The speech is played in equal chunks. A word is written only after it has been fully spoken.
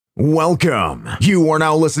Welcome. You are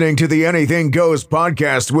now listening to the Anything Goes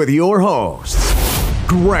podcast with your hosts,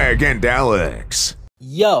 Greg and Alex.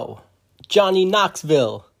 Yo, Johnny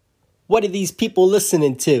Knoxville. What are these people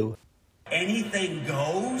listening to? Anything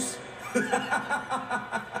goes? This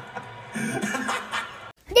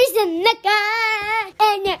is Mecca,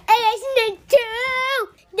 and you're listening to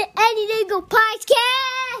the Anything Go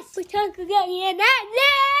podcast. We're talking about it now.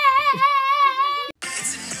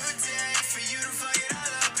 It's a new day for you to fuck it all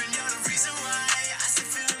up, and you're the reason why I still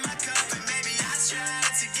fill my cup. And maybe I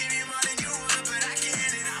tried to give you more than you want, but I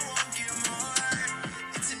can't and I won't give more.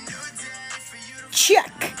 It's a new day for you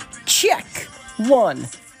to Check. 1,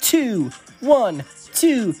 2, 1,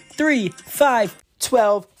 2, 3, 5,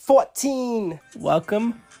 12, 14.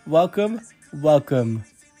 Welcome.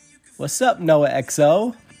 What's up, Noah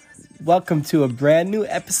XO? Welcome to a brand new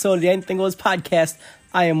episode of the Anything Goes podcast.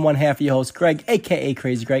 I am one half of your host, Greg, a.k.a.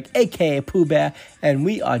 Crazy Greg, a.k.a. Pooh Bear, and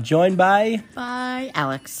we are joined by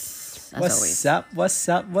Alex, as always.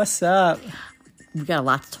 What's up? We got a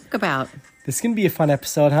lot to talk about. This is going to be a fun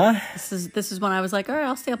episode, huh? This is when I was like, all right,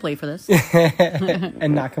 I'll stay up late for this.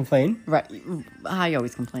 And not complain. Right. I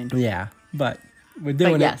always complain. Yeah, but we're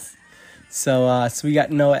doing it. Yes, So we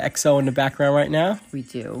got Noah XO in the background right now. we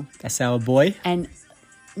do. That's our boy. And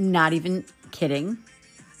not even kidding,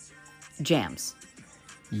 jams.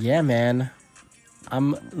 Yeah, man.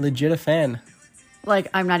 I'm legit a fan. Like,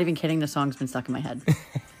 I'm not even kidding, the song's been stuck in my head.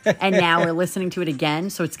 And now we're listening to it again,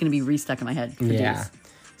 so it's going to be re-stuck in my head for days.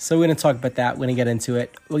 So we're going to talk about that. We're going to get into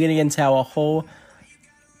it. We're going to get into our whole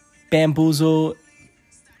Bamboozle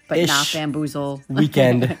But not Bamboozle.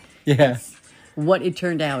 weekend. Yeah. What it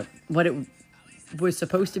turned out. What it was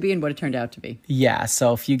supposed to be and what it turned out to be. Yeah,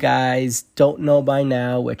 so if you guys don't know by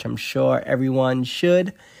now, which I'm sure everyone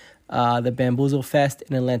should, the Bamboozle Fest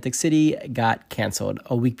in Atlantic City got canceled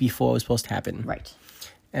a week before it was supposed to happen. Right.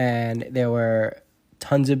 And there were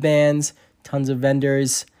tons of bands, tons of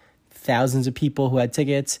vendors, thousands of people who had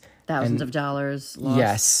tickets. Thousands of dollars lost.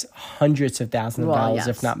 Yes, hundreds of thousands of dollars,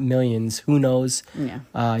 if not millions. Who knows?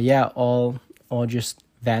 Yeah. All just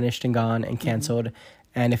vanished and gone and canceled.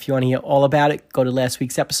 And if you want to hear all about it, go to last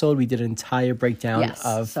week's episode. We did an entire breakdown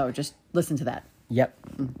of... So just listen to that. Yep.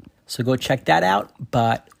 So go check that out.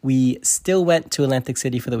 But we still went to Atlantic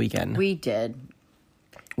City for the weekend. We did.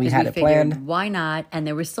 We 'Cause had it figured, planned. why not? And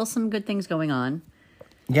there was still some good things going on.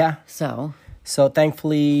 Yeah. So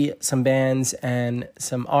Thankfully, some bands and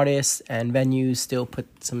some artists and venues still put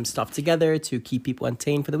some stuff together to keep people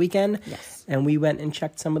entertained for the weekend. Yes. And we went and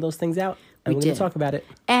checked some of those things out. And we're going to talk about it.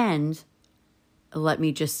 And let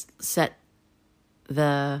me just set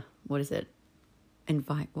the, what is it?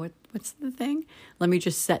 What's the thing? Let me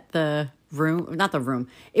just set the room, not the room.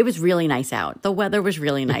 It was really nice out. The weather was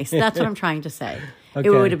really nice. That's what I'm trying to say. Okay.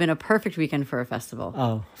 It would have been a perfect weekend for a festival.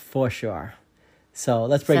 Oh, for sure. So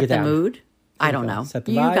let's break it down. Set the mood. I don't know. Set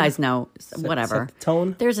the You vibe. guys know. Whatever. Set the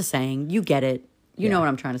tone. There's a saying. You get it. You know what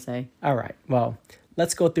I'm trying to say. All right. Well,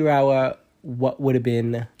 let's go through our what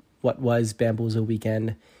was Bamboozle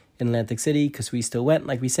weekend in Atlantic City, because we still went,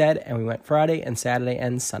 like we said, and we went Friday and Saturday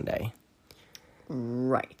and Sunday.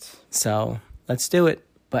 Right. So let's do it.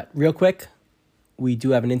 But real quick, we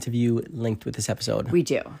do have an interview linked with this episode. We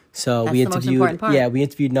do. So That's we the most interviewed, important part. we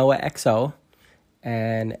interviewed Noah XO,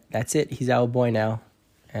 and that's it. He's our boy now,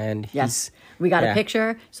 and Yes. We got yeah. a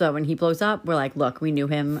picture, so that when he blows up, we're like, look, we knew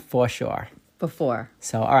him for sure. before.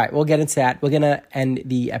 So all right, we'll get into that. We're gonna end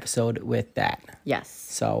the episode with that. Yes.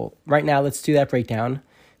 So right now, let's do that breakdown.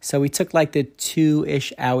 So we took like the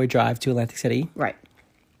 2-ish hour drive to Atlantic City Right.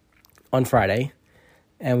 on Friday,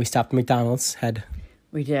 and we stopped at McDonald's, had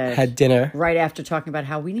dinner. Right after talking about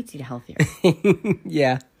how we need to eat healthier.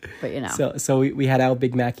 Yeah. But you know. So we had our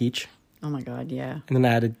Big Mac each, Oh my God, yeah. and then I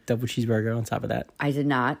had a double cheeseburger on top of that. I did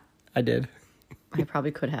not. I did. I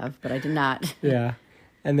probably could have, but I did not. Yeah.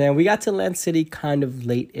 And then we got to Atlantic City kind of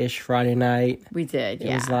late-ish Friday night. We did, It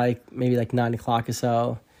yeah. was like maybe like 9 o'clock or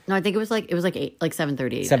so. No, I think it was like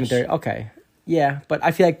 7:30. 7:30. Okay. Yeah, but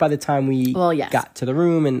I feel like by the time we got to the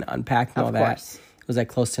room and unpacked and all that, it was like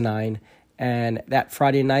close to 9. And that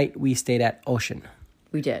Friday night, we stayed at Ocean.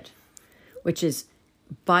 We did, which is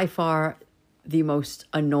by far the most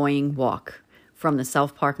annoying walk from the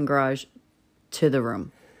self parking garage to the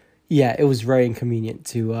room. Yeah, it was very inconvenient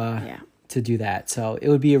to do that. So it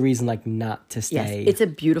would be a reason like not to stay. Yes, it's a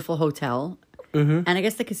beautiful hotel. Mm-hmm. And I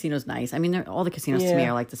guess the casino's nice. I mean, all the casinos to me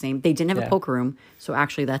are like the same. They didn't have a poker room, so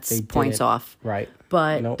actually that's points off. Right.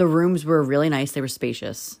 But the rooms were really nice. They were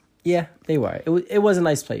spacious. Yeah, they were. It was a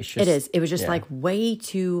nice place. It is. It was just like way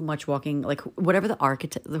too much walking. Like whoever the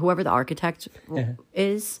architect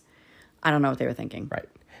is, I don't know what they were thinking. Right.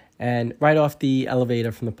 And right off the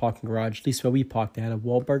elevator from the parking garage, at least where we parked, they had a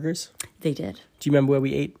Wahlburgers. They did. Do you remember where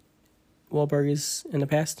we ate Wahlburgers in the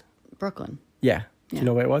past? Brooklyn. Yeah. Do you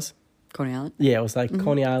know where it was? Coney Island. Yeah, it was like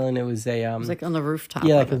Coney Island. It was a... It was like on the rooftop.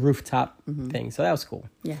 yeah, like a rooftop thing. So that was cool.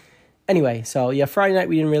 Yeah. Anyway, so yeah, Friday night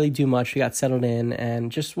we didn't really do much. We got settled in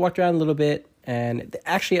and just walked around a little bit. And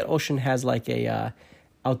actually, at Ocean has like a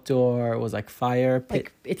outdoor, it was like fire pit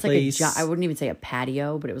Like it's place. like I wouldn't even say a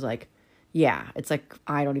patio, but it was like, yeah, it's like,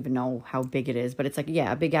 I don't even know how big it is, but it's like,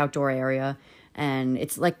 yeah, a big outdoor area. And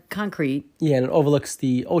it's like concrete. Yeah, and it overlooks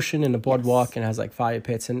the ocean and the boardwalk and has like fire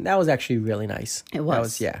pits. And that was actually really nice. It was. That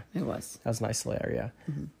was, yeah. It was. That was a nice little area.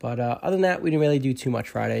 But other than that, we didn't really do too much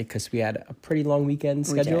Friday because we had a pretty long weekend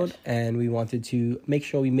scheduled. did. And we wanted to make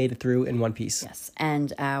sure we made it through in one piece. Yes.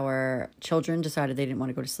 And our children decided they didn't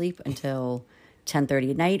want to go to sleep until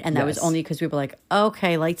 10:30 at night. And that was Yes. only because we were like,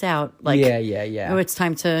 okay, lights out. Like, Yeah. oh, it's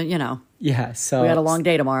time to, Yeah, so... we got a long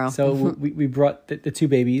day tomorrow. So we brought the two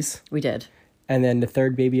babies We did. and then the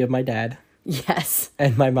third baby of my dad Yes.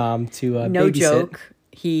 and my mom to No babysit. joke.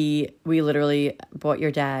 We literally bought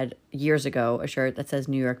your dad years ago a shirt that says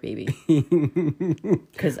New York Baby.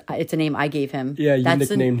 Because it's a name I gave him. Yeah, you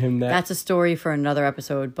nicknamed him that. That's a story for another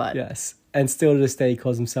episode, but Yes. And still to this day, he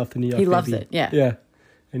calls himself the New York He Baby. loves it, yeah. Yeah.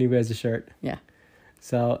 And he wears the shirt. yeah.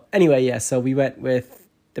 So anyway, yeah, so we went with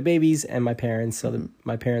the babies and my parents so that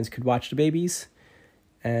my parents could watch the babies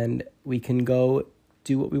and we can go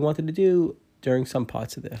do what we wanted to do during some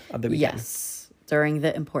parts of the weekend. Yes. During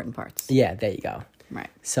the important parts. Yeah, there you go. Right.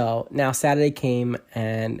 So now Saturday came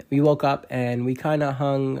and we woke up and we kind of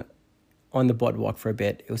hung on the boardwalk for a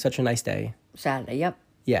bit. It was such a nice day. Saturday, yep.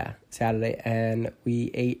 Yeah, Saturday. And we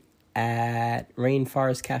ate at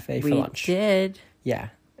Rainforest Cafe for We lunch. did. Yeah.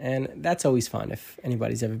 And that's always fun if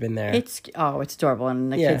anybody's ever been there. It's adorable,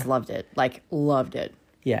 and the Yeah. kids loved it. Like, loved it.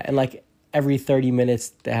 Yeah, and like every 30 minutes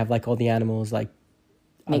they have like all the animals like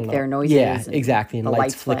I Make don't know. their noises. Yeah, and exactly. And the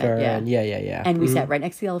lights flat, flicker. yeah. And yeah. And we sat right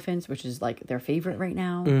next to the elephants, which is like their favorite right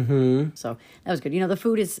now. Mm-hmm. So that was good. The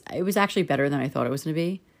food it was actually better than I thought it was going to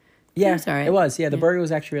be. Yeah, It was all right. it was. Yeah, the burger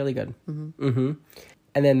was actually really good. Mm-hmm.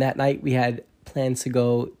 And then that night we had plans to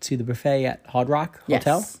go to the buffet at Hard Rock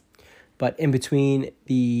Hotel. Yes. But in between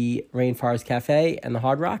the Rainforest Cafe and the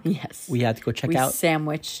Hard Rock, Yes. we had to go check We out.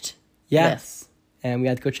 sandwiched Yeah. this. And we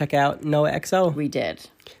had to go check out Noah XO. We did.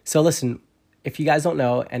 So listen, if you guys don't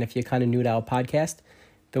know, and if you're kind of new to our podcast,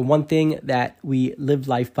 the one thing that we live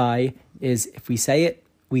life by is if we say it,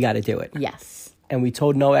 we got to do it. Yes. And we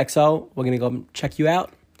told Noah XO, we're going to go check you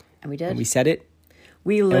out. And we did. And we said it.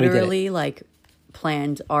 We did it. literally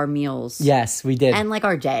planned our meals. Yes, we did. And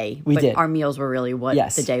our day. We but did. Our meals were really what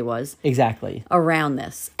Yes. the day was Exactly. around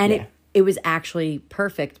this. And Yeah. it was actually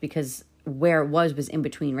perfect because where it was in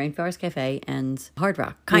between Rainforest Cafe and Hard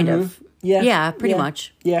Rock. Kind of. Mm-hmm. Yeah. Yeah, pretty Yeah.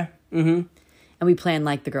 much. Yeah. Mm-hmm. And we planned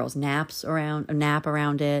the girls' nap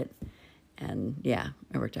around it. And yeah,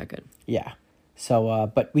 it worked out good. Yeah.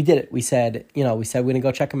 So, but we did it. We said we're going to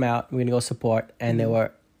go check them out. We're going to go support. And there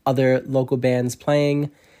were other local bands playing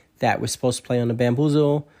that were supposed to play on the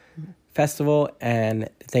Bamboozle Festival. And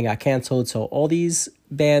the thing got canceled. So all these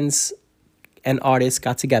bands and artists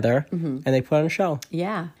got together and they put on a show.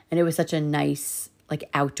 Yeah. And it was such a nice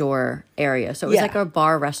outdoor area. So it was Yeah. like a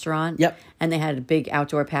bar restaurant. Yep. And they had a big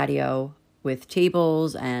outdoor patio with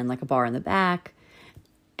tables and a bar in the back.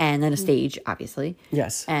 And then a stage, obviously.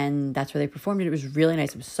 Yes. And that's where they performed it. It was really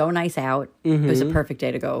nice. It was so nice out. It was a perfect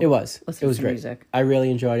day to go. It was. Listen It was to great. music. I really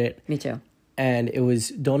enjoyed it. Me too. And it was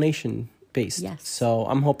donation based. Yes. So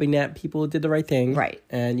I'm hoping that people did the right thing. Right.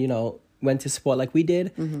 And, went to support like we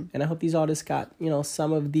did. And I hope these artists got,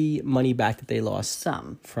 some of the money back that they lost.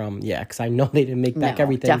 Some. Because I know they didn't make back No,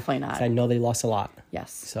 everything. definitely not. 'Cause I know they lost a lot.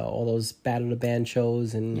 Yes. So all those Battle of the Band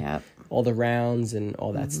shows and Yep. all the rounds and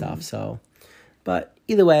all that stuff. So, but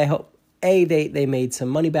either way, I hope A, they made some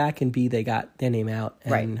money back, and B, they got their name out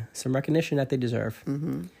and Right. some recognition that they deserve.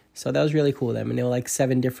 So that was really cool of them. And there were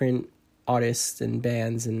 7 different artists and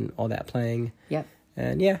bands and all that playing. Yep.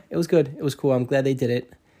 And yeah, it was good. It was cool. I'm glad they did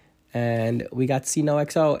it. And we got to see No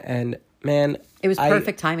XO. And man, It was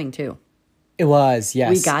perfect timing too. It was, yes.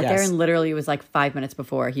 We got there yes. and literally it was 5 minutes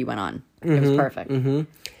before he went on. It was perfect. And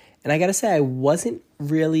I got to say, I wasn't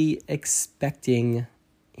really expecting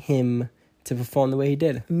him to perform the way he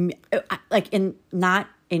did. Not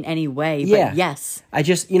in any way, Yeah. but yes. I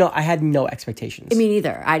just, I had no expectations. Me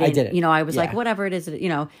neither. I didn't. didn't. I was Yeah. whatever it is,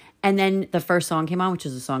 And then the first song came on, which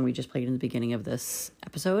is a song we just played in the beginning of this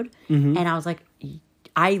episode. And I was like,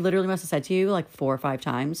 I literally must have said to you 4 or 5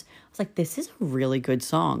 times, I was like, this is a really good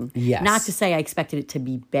song. Yes. Not to say I expected it to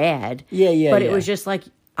be bad. Yeah, But it yeah. was just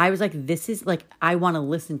I was like, this is I want to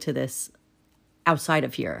listen to this outside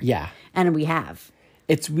of here. Yeah. And we have.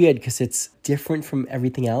 It's weird because it's different from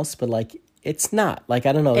everything else, but like it's not. Like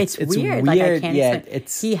I don't know. It's weird. Like I can't yeah,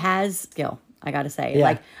 explain. He has skill, I gotta say.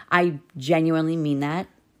 Like I genuinely mean that.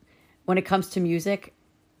 When it comes to music,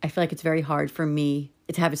 I feel like it's very hard for me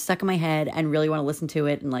to have it stuck in my head and really want to listen to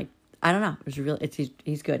it and like I don't know.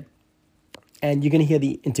 He's good. And you're gonna hear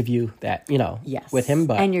the interview that Yes. with him,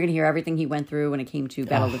 but and you're gonna hear everything he went through when it came to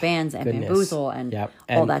Battle of the Bands and goodness. Bamboozle and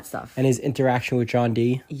all that stuff. and his interaction with John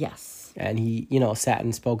D. Yes. And he sat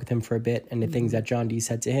and spoke with him for a bit, and the things that John D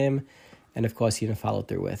said to him, and of course he didn't follow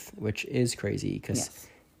through with, which is crazy because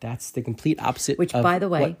that's the complete opposite. Which, of by the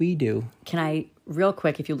way, what we do. Can I real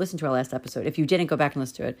quick? If you listened to our last episode, if you didn't, go back and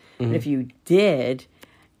listen to it. But if you did,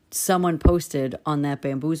 someone posted on that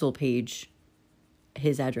Bamboozle page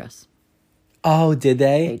his address. Oh, did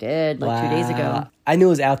they? They did, like 2 days ago. I knew it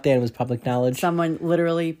was out there and it was public knowledge. Someone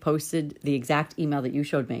literally posted the exact email that you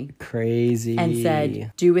showed me. Crazy. And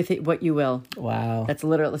said, do with it what you will. Wow. That's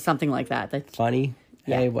literally something like that. That's funny.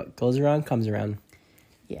 Yeah. Hey, what goes around comes around.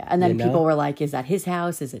 Yeah. And then people were like, is that his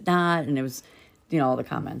house? Is it not? And it was, all the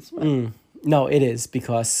comments. But No, it is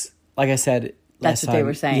because, like I said, That's last what they time,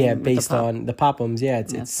 were saying Yeah, with based the pop. on the Pop'ems. Yeah,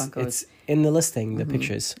 Funkos. it's in the listing, the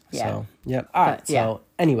pictures. Yeah. So, yep. All right. But, yeah. So,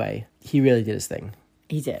 anyway, he really did his thing.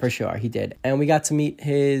 he did. For sure, he did. And we got to meet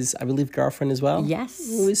his, I believe, girlfriend as well. Yes.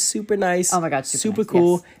 It was super nice. Oh my God, super nice,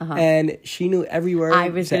 cool. yes. Uh-huh. And she knew every word. I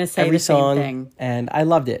was gonna say every the same song, thing. And I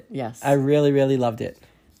loved it. Yes. I really, really loved it.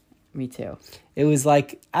 Me too. It was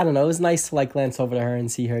like, I don't know, it was nice to like glance over to her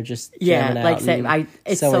and see her just Yeah, jamming like out say, and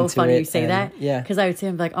it's so into funny it, you say and, that. Yeah. Because I would say,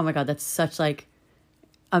 I'm like, oh my God, that's such like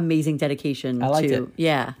amazing dedication. I liked to, it.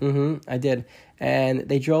 Yeah. I did. And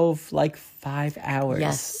they drove like 5 hours.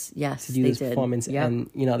 Yes, To do they this did. performance. Yep. And,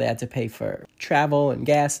 they had to pay for travel and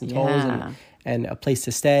gas and tolls Yeah. and a place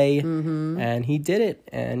to stay. And he did it.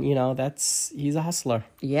 And, he's a hustler.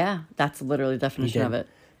 Yeah, that's literally the definition of it.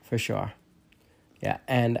 For sure. Yeah.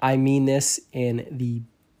 And I mean this in the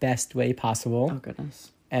best way possible. Oh,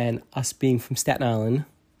 goodness. And us being from Staten Island.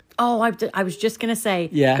 Oh, I was just going to say,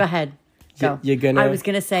 Yeah. Go ahead. Go. You're gonna... I was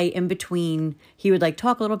going to say in between, he would like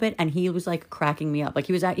talk a little bit and he was like cracking me up. Like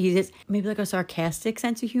he just maybe like a sarcastic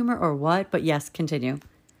sense of humor or what? But yes, continue.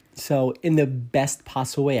 So in the best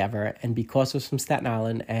possible way ever, and because we're from Staten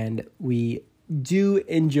Island and we do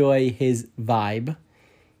enjoy his vibe,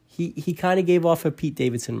 he kind of gave off a Pete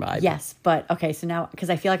Davidson vibe. Yes, but okay, so now,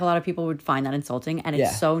 because I feel like a lot of people would find that insulting and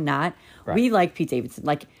it's so not. Right. We like Pete Davidson.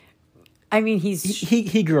 Like, I mean,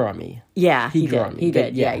 He grew on me. yeah, he grew did. on me. He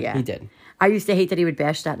did. Yeah, Yeah. he did. I used to hate that he would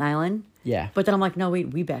bash Staten Island. Yeah. But then I'm like, no,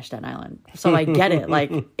 wait, we bash Staten Island. So I get it.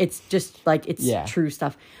 Like, it's just like, it's true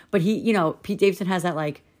stuff. But Pete Davidson has that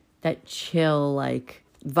like, that chill, like,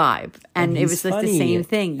 vibe. And it was like the same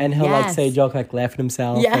thing. And he'll like say a joke, like laugh at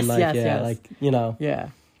himself. Yes, and like, yes. like, Yeah.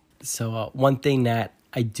 So one thing that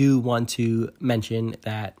I do want to mention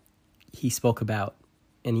that he spoke about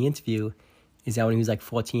in the interview is that when he was like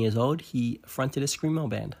 14 years old, he fronted a screamo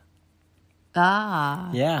band.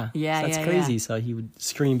 Ah. Yeah. Yeah, So that's yeah, crazy. yeah. So he would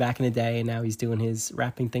scream back in the day, and now he's doing his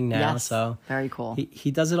rapping thing now. Yes. So Very cool.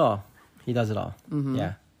 He does it all. He does it all. Mm-hmm.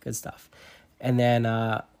 Yeah. Good stuff. And then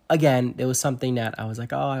again, there was something that I was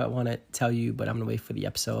like, oh, I want to tell you, but I'm gonna wait for the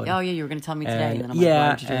episode. Oh, yeah, you were going to tell me today. And then I'm yeah, like, why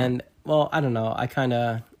would you do and that? well, I don't know.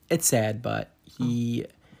 It's sad, but he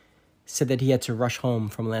said that he had to rush home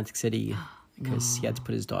from Atlantic City because he had to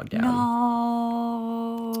put his dog down.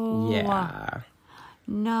 No. Yeah.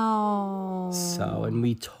 No. So, and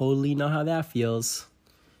we totally know how that feels.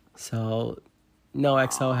 So, No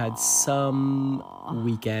XO had some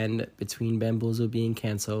weekend between Bamboozle being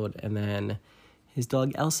canceled and then his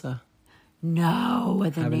dog Elsa. No, the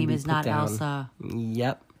having to name be is put not down. Elsa.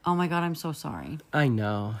 Yep. Oh my God, I'm so sorry. I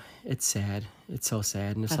know. It's sad. It's so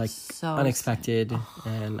sad. And it's That's like so unexpected.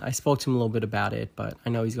 And I spoke to him a little bit about it, but I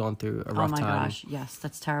know he's going through a rough Oh my time. gosh, yes,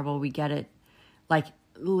 that's terrible. We get it. Like,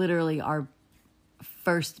 literally, our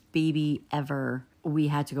first baby ever, we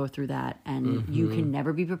had to go through that. And you Mm-hmm. can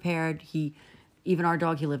never be prepared. Even our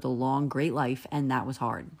dog, he lived a long, great life, and that was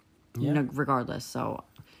hard. Yeah. Regardless. So,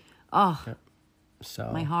 So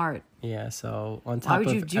my heart. Yeah, so on Why top would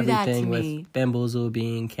of you do that to everything with me? Bamboozle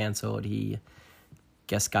being canceled, he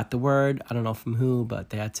got the word. I don't know from who, but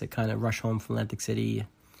they had to kind of rush home from Atlantic City.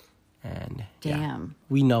 And yeah, Damn.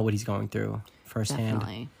 we know what he's going through firsthand.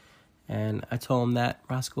 Definitely. And I told him that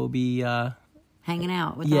Roscoe will be Hanging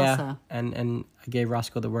out with yeah, Elsa. and I gave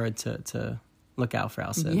Roscoe the word to look out for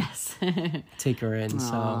Elsa. Yes. Take her in.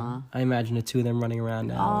 So I imagine the two of them running around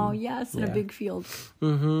now. Oh, yes, in a yeah. big field.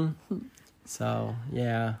 So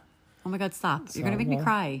yeah. Oh my God, stop. You're going to make So, me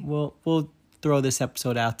cry. We'll throw this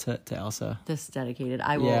episode out to Elsa. This dedicated.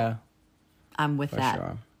 I will. Yeah. I'm with that.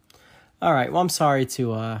 Sure. All right. Well, I'm sorry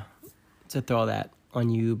to throw that on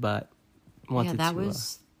you, but wanted that to,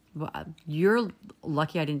 was. Well, you're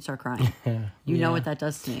lucky I didn't start crying. You know what that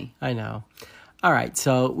does to me. I know. All right.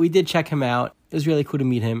 So we did check him out. It was really cool to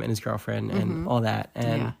meet him and his girlfriend and all that.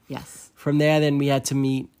 And yes. From there, then we had to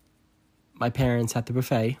meet my parents at the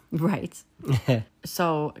buffet. Right.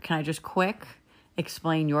 So can I just quick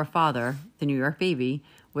explain your father, the New York baby,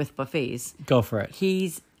 with buffets? Go for it.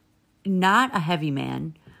 He's not a heavy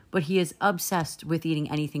man, but he is obsessed with eating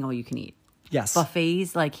anything all you can eat. Yes.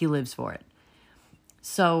 Buffets, like he lives for it.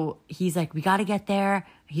 So he's like, we got to get there.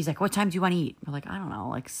 He's like, what time do you want to eat? We're like, I don't know,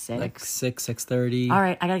 like 6. Like 6:30. All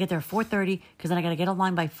right, I got to get there at 4:30 because then I got to get a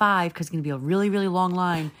line by 5 because it's going to be a really, really long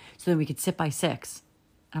line. So then we could sit by 6.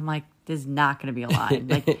 I'm like, there's not going to be a line.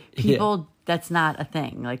 Like people, that's not a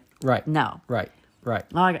thing. Like, Right. No. Right.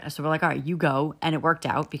 So we're like, all right, you go. And it worked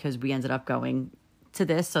out because we ended up going to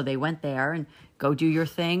this. So they went there and go do your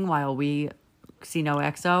thing while we see no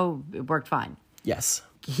XO. It worked fine. Yes.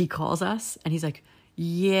 He calls us and he's like,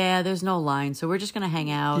 yeah, there's no line. So we're just going to hang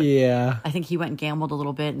out. Yeah. I think he went and gambled a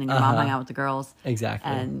little bit and then your mom hung out with the girls. Exactly.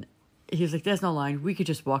 And he was like, there's no line. We could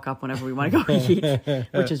just walk up whenever we want to go eat,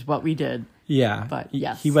 which is what we did. Yeah. But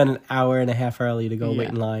yes. He went an hour and a half early to go wait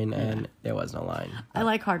in line, and there was no line. I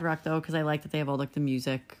like Hard Rock, though, because I like that they have all, like, the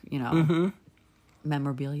music, you know,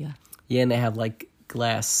 memorabilia. Yeah, and they have, like,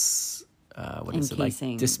 glass, what is it, like,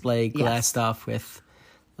 Encasing. display glass Yes. stuff with,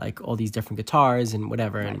 like, all these different guitars and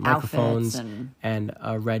whatever, and microphones, outfits and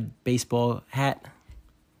a red baseball hat.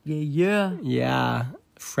 Yeah. Yeah.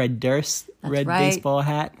 Fred Durst, That's red right. baseball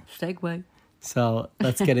hat. Segue. So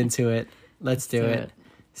let's get into it. Let's do do it. it.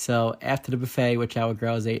 So after the buffet, which our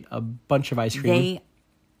girls ate a bunch of ice cream.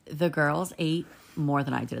 The girls ate more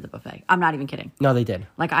than I did at the buffet. I'm not even kidding. No, they did.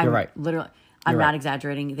 Like, I'm You're right. literally, I'm You're not right.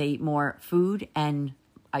 exaggerating. They ate more food and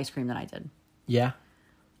ice cream than I did. Yeah.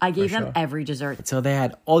 I gave them sure. every dessert. So they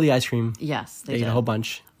had all the ice cream. Yes, They they ate did. a whole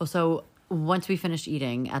bunch. So once we finished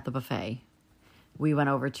eating at the buffet, we went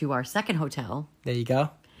over to our second hotel, There you go.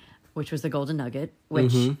 which was the Golden Nugget,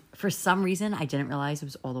 which Mm-hmm. for some reason I didn't realize it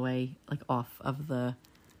was all the way like off of the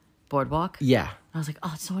boardwalk. Yeah. I was like,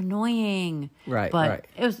 oh, it's so annoying. Right, But right.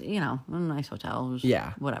 it was, you know, a nice hotel. It was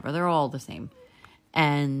Yeah. whatever. They're all the same.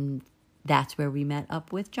 And that's where we met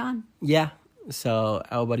up with John. Yeah. So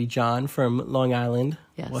our buddy John from Long Island.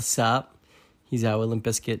 Yes. What's up? He's our Limp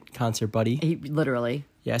Bizkit concert buddy. He literally,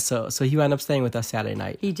 Yeah. So he wound up staying with us Saturday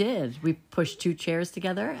night. he did. We pushed 2 chairs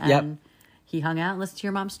together and Yep. he hung out and listened to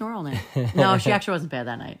your mom snore all night. No, she actually wasn't bad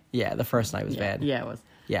that night. Yeah. The first night was bad. Yeah, it was.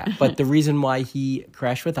 Yeah. But the reason why he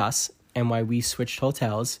crashed with us and why we switched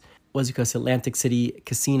hotels was because Atlantic City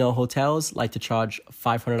casino hotels like to charge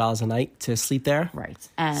 $500 a night to sleep there. Right.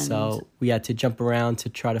 And So we had to jump around to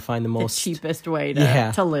try to find the the most cheapest way to,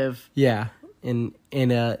 Yeah. to live. Yeah, in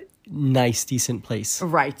a nice, decent place.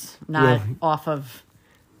 Right. Not Yeah. off of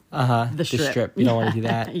The the strip. You don't want to do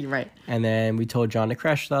that. You're right. And then we told John to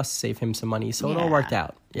crash with us, save him some money. So it all Yeah. worked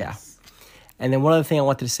out. Yeah. And then one other thing I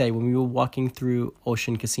wanted to say, when we were walking through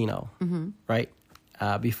Ocean Casino, right?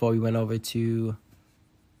 Before we went over to,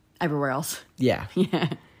 Everywhere else. yeah.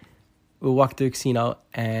 We walked through the casino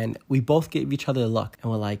and we both gave each other a look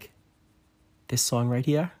and we're like, this song right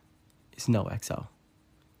here is no XO.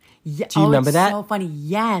 Yeah. Do you remember it's that? so funny.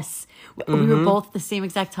 Yes. We were both at the same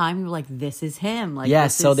exact time. We were like, this is him. Like, Yeah,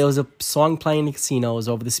 this so is- there was a song playing in the casinos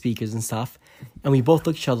over the speakers and stuff. And we both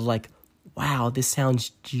looked at each other like, wow, this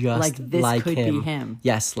sounds just Like, this like could be him. him.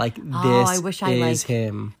 Yes, like Oh, I this wish I, is like,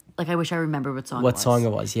 him. Like, I wish I remembered what song What it was. song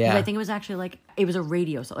it was, yeah. 'Cause I think it was actually like, it was a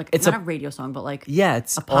radio song. Like, It's not a- a radio song, but like, Yeah,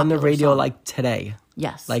 it's a on the popular radio song. like today.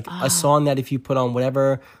 Yes. Like Oh. a song that if you put on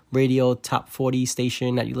whatever radio top 40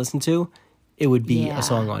 station that you listen to, it would be a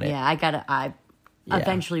song on it. Yeah, I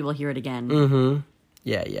eventually will hear it again.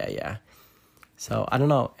 Yeah. So I don't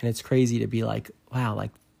know. And it's crazy to be like, wow,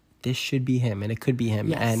 like this should be him and it could be him.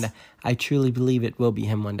 Yes. And I truly believe it will be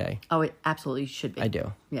him one day. Oh, it absolutely should be. I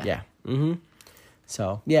do. Yeah. Yeah. Mm-hmm.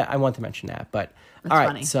 So yeah, I want to mention that. But That's all right.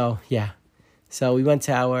 funny. So yeah. So we went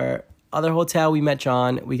to our other hotel. We met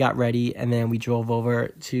John. We got ready, and then we drove over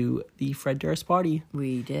to the Fred Durst party.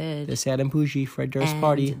 We did. The Sad and Boujee Fred Durst And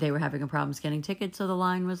party. they were having problems getting tickets, so the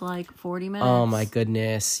line was like 40 minutes. Oh my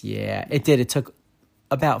goodness. Yeah, it did. It took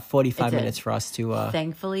about 45 It did. minutes for us to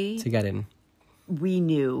Thankfully, get in. we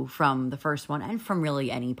knew from the first one and from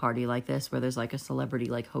really any party like this where there's like a celebrity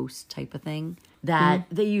like host type of thing that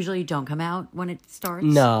they usually don't come out when it starts.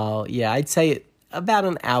 No, yeah, I'd say about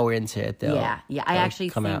an hour into it though. Yeah. I actually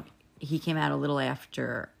come think out. he came out a little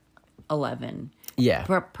after 11. Yeah.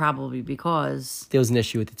 Probably because... There was an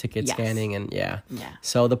issue with the ticket Yes. scanning, and yeah. Yeah.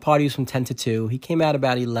 So the party was from 10 to 2. He came out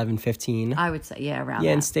about 11:15. I would say, yeah, around Yeah,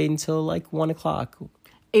 that. and stayed until like 1 o'clock.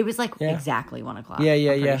 It was like Yeah. exactly 1 o'clock. Yeah,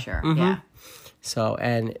 yeah, I'm pretty yeah. sure. Mhm. Yeah. So,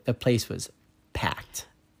 and the place was packed.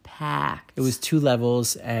 Packed. It was 2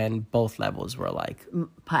 levels, and both levels were like,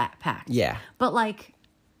 packed. yeah. But like,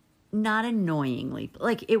 not annoyingly.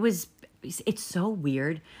 Like, it's so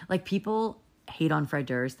weird. Like, people hate on Fred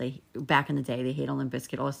Durst. Back in the day, they hate on Limp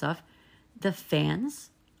Bizkit, all this stuff. The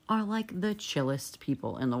fans are like the chillest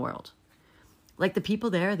people in the world. Like, the people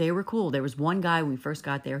there, they were cool. There was one guy when we first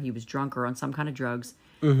got there, he was drunk or on some kind of drugs.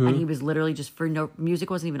 And he was literally just music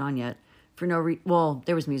wasn't even on yet. Well,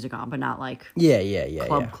 there was music on, but not like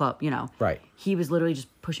Yeah. club, you know. Right. He was literally just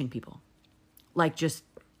pushing people. Like, just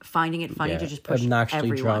finding it funny Yeah, to just push obnoxiously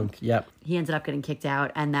everyone. drunk, yep. He ended up getting kicked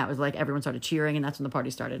out, and that was like, everyone started cheering, and that's when the party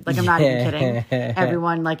started. Like, I'm not even kidding.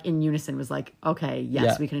 Everyone, like, in unison was like, okay, yes,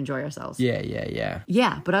 Yeah. we can enjoy ourselves. Yeah.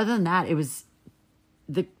 Yeah, but other than that, it was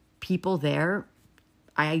the people there.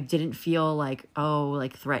 I didn't feel like,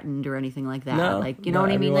 like threatened or anything like that. No, like, you know no,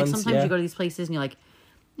 what I mean? Like, everyone's- sometimes yeah. you go to these places and you're like,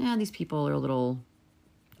 yeah, these people are a little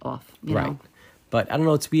off, you Right. know? But I don't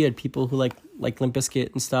know, it's weird. People who like Limp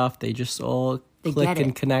Bizkit and stuff, they just all They click get it.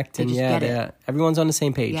 and connect. They And just yeah, get it. everyone's on the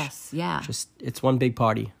same page. Yes, yeah. Just, it's one big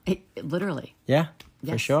party. It literally. Yeah,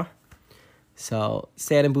 for Yes. sure. So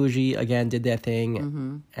Sad and Boujee again did their thing,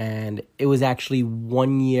 Mm-hmm. and it was actually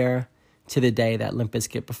 1 year to the day that Limp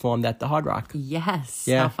Bizkit performed at the Hard Rock. Yes.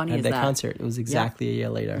 Yeah, How funny at is their that? concert. It was exactly a year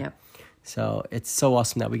later. Yep. So it's so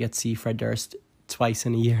awesome that we get to see Fred Durst twice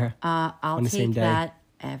in a year. I'll on the same take day. that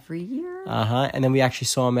every year. And then we actually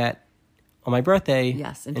saw him on my birthday.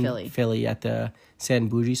 Yes, in Philly. Philly at the Sad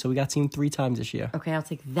and Boujee. So we got to see him 3 times this year. Okay, I'll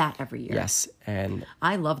take that every year. Yes, and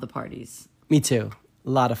I love the parties. me too. A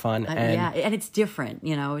lot of fun. And Yeah, and it's different,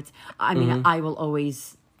 you know. I mean, I will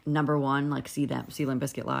always number one like see Limp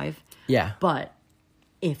Bizkit live. yeah, But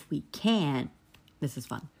if we can, this is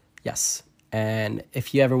fun. yes. And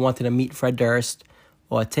if you ever wanted to meet Fred Durst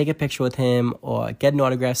or take a picture with him or get an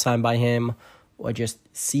autograph signed by him or just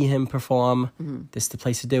see him perform, this is the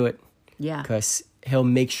place to do it. Yeah. Because he'll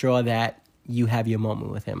make sure that you have your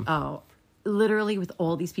moment with him. Oh, literally with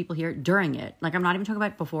all these people here during it. Like, I'm not even talking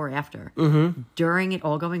about before or after. During it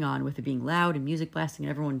all going on, with it being loud and music blasting and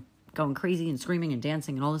everyone going crazy and screaming and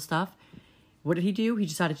dancing and all this stuff. What did he do? He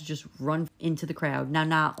decided to just run into the crowd. Now,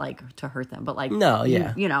 not like to hurt them, but like, No,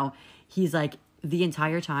 yeah. you know, he's like the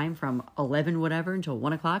entire time from 11 whatever until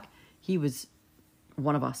 1 o'clock, he was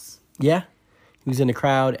one of us. Yeah. He was in the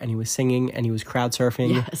crowd and he was singing and he was crowd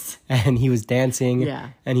surfing. Yes. And he was dancing. Yeah.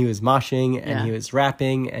 And he was moshing and Yeah. he was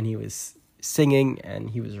rapping and he was singing and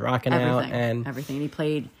he was rocking out. And Everything. And he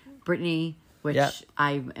played Britney, which Yep.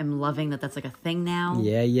 I am loving that's like a thing now.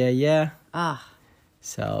 yeah. Ah,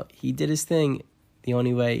 So he did his thing the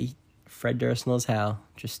only way Fred Durst knows how,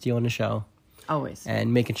 just stealing the show always.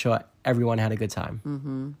 and making sure everyone had a good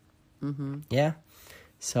time. Yeah.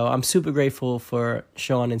 So I'm super grateful for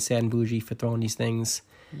Sean and Sad and Boujee for throwing these things.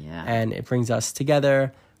 Yeah. And it brings us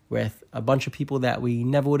together with a bunch of people that we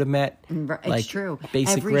never would have met. It's like true.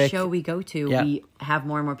 Basic Every Rick, show we go to, Yeah. we have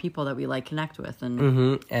more and more people that we like connect with.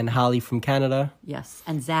 And and Holly from Canada, yes.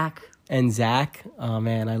 And Zach. and Zach. Oh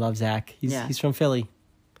man, I love Zach. Yeah. He's from Philly.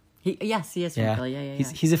 He is from Philly. Yeah.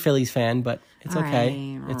 He's a Phillies fan, but it's All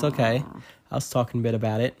okay. right. It's okay. I was talking a bit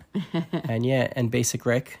about it, and and Basic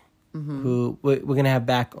Rick, Mm-hmm. who we're gonna have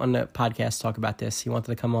back on the podcast to talk about this. He wanted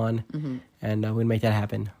to come on, and we're gonna make that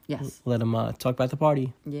happen. Mm-hmm. Yes. Let him talk about the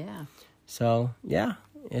party. Yeah. So yeah,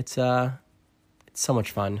 it's so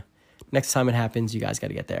much fun. Next time it happens, you guys got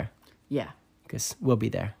to get there Yeah. because we'll be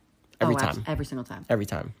there every time. Every single time. Every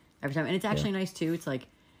time. Every time. And it's actually nice too. It's like,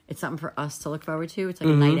 it's something for us to look forward to. It's like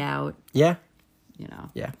a night out, Yeah. you know.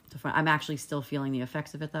 Yeah. I'm actually still feeling the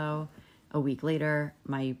effects of it though. A week later,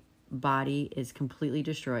 my body is completely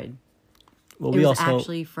destroyed. Well, It we was also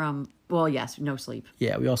actually from, well, yes, no sleep.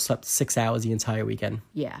 we all slept 6 hours the entire weekend.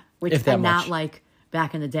 Yeah. Which, If that and not much. like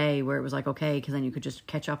back in the day where it was like, okay, because then you could just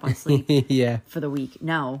catch up on sleep Yeah. for the week.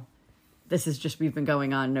 No, this is just, we've been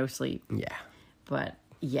going on no sleep. Yeah. But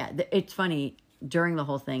yeah, it's funny. During the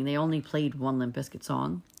whole thing, they only played one Limp Bizkit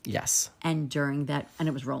song. Yes. And during that, and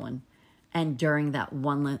it was rolling. And during that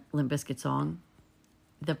one Limp Bizkit song,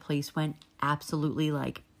 the place went absolutely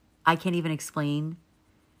like, I can't even explain,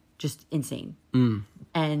 just insane.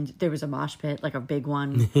 And there was a mosh pit, like a big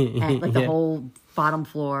one, and like the whole bottom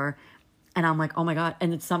floor. And I'm like, oh my God.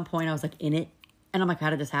 And at some point I was like in it. And I'm like, how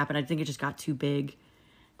did this happen? I think it just got too big.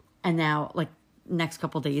 And now, like, next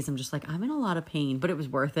couple days, I'm just like, I'm in a lot of pain, but it was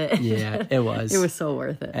worth it. Yeah, it was. It was so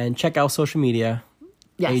worth it. And check out social media.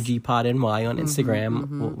 Yes. AGPodNY on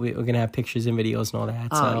Instagram. We're going to have pictures and videos and all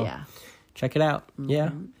that. So yeah. check it out.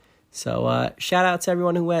 Yeah. So shout out to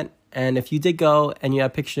everyone who went. And if you did go and you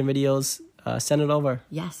have pictures and videos, send it over.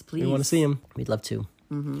 Yes, please. We want to see them. We'd love to.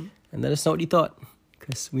 And let us know what you thought,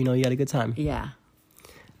 because we know you had a good time. Yeah.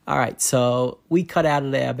 All right. So we cut out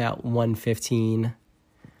of there about 1:15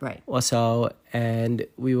 Right. or so. And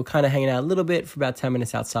we were kind of hanging out a little bit for about 10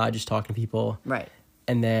 minutes outside, just talking to people. Right.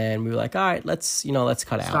 And then we were like, all right, let's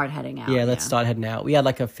cut out. Start heading out. Yeah, let's start heading out. We had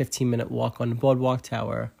like a 15-minute walk on the boardwalk to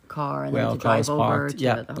our car, and where then our to car was drive over parked. to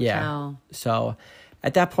the hotel. Yeah. So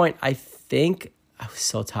at that point, I think I was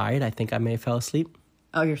so tired. I think I may have fell asleep.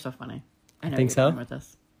 Oh, you're so funny. I know think you're so? fine with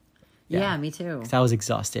us. Yeah, me too. 'Cause I was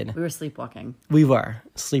exhausted. We were sleepwalking. We were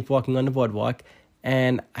sleepwalking on the boardwalk,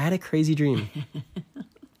 and I had a crazy dream.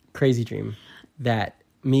 Crazy dream that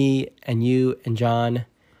me and you and John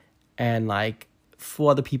and like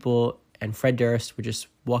 4 other people and Fred Durst were just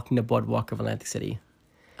walking the boardwalk of Atlantic City.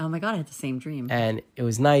 Oh my God, I had the same dream. And it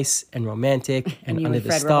was nice and romantic and you under and the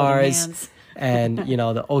Fred were holding stars. hands. And,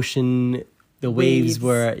 the ocean, the waves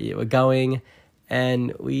were going.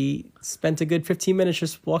 And we spent a good 15 minutes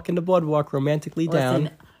just walking the boardwalk romantically down.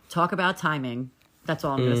 Listen, talk about timing. That's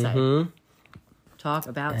all I'm going to say. Talk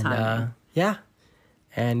about timing. Yeah.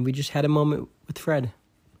 And we just had a moment with Fred.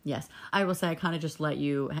 Yes. I will say I kind of just let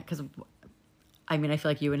you, because I feel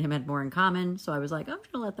like you and him had more in common. So I was like, I'm going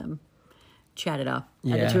to let them chat it up.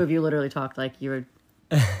 And Yeah. the two of you literally talked like you were,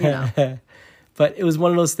 But it was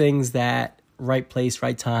one of those things that right place,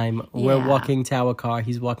 right time. We're Yeah. walking to our car.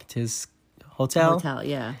 He's walking to his hotel.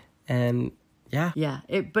 yeah. And yeah. Yeah.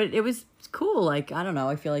 But it was cool. Like, I don't know.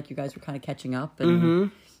 I feel like you guys were kind of catching up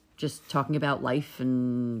and just talking about life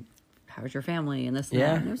and how's your family and this and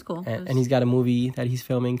that. And it was cool. And he's got a movie that he's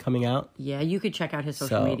filming coming out. Yeah, you could check out his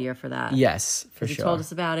social media for that. Yes, for He sure. told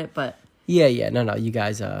us about it, but Yeah. No, you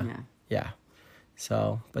guys, yeah.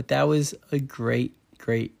 So, but that was a great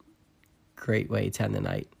way to end the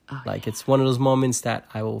night. It's one of those moments that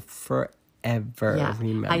I will forever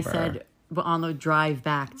remember. I said on the drive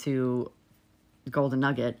back to Golden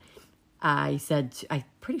Nugget, I'm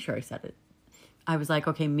pretty sure I said it. I was like,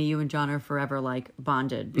 okay, me, you, and John are forever like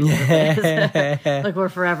bonded. Like we're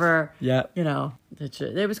forever. Yeah.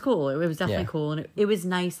 It was cool. It was definitely cool, and it was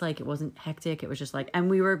nice. Like it wasn't hectic. It was just like, and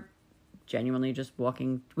we were genuinely just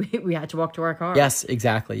walking. We had to walk to our car. Yes,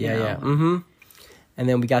 exactly. Yeah. And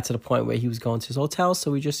then we got to the point where he was going to his hotel,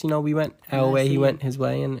 so we just, we went our way, he went his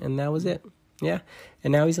way, and that was it. Yeah.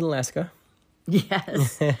 And now he's in Alaska.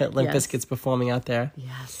 Yes. Limp Bizkit's performing out there.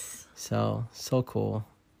 Yes. So cool.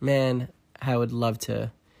 Man, I would love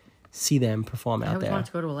to see them perform I out always there. wanted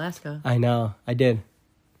to go to Alaska. I know. I did.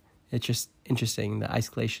 It's just interesting, the ice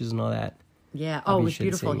glaciers and all that. Yeah. I'll Oh, be it was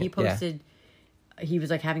interested in beautiful. seeing He it. Yeah. posted, he was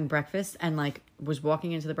like having breakfast and like was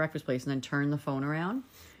walking into the breakfast place and then turned the phone around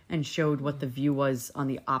and showed what the view was on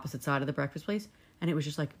the opposite side of the breakfast place. And it was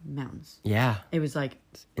just like mountains. Yeah. It was like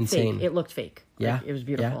insane. Fake. It looked fake. Yeah. Like, it was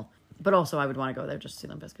beautiful. But also I would want to go there just to see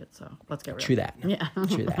Limp Bizkit. So let's get real. True that. Yeah.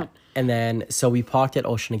 True that. And then, so we parked at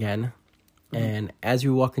Ocean again. And as we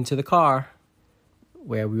were walking to the car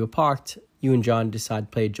where we were parked, you and John decided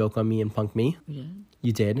to play a joke on me and punk me. Yeah.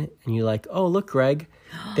 You did. And you're like, oh, look, Greg,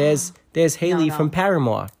 there's Haley No. from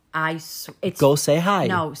Paramore. Go say hi.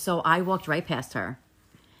 No, so I walked right past her.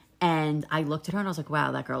 And I looked at her and I was like,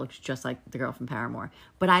 wow, that girl looks just like the girl from Paramore.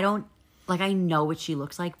 But I don't, like, I know what she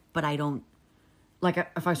looks like, but I don't, like,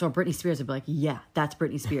 if I saw Britney Spears, I'd be like, yeah, that's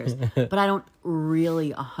Britney Spears. But I don't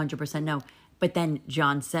really 100% know. But then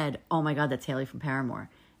John said, oh my God, that's Haley from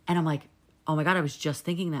Paramore. And I'm like, oh my God, I was just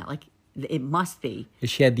thinking that. Like, it must be.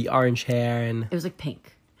 She had the orange hair and... It was like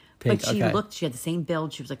pink. Pink, But she okay. she had the same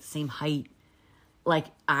build. She was like the same height. Like,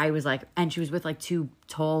 I was like, and she was with like 2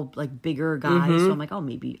 tall, like bigger guys. So I'm like, oh,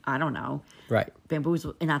 maybe, I don't know. Right.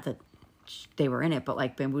 Bamboozle, and not that they were in it, but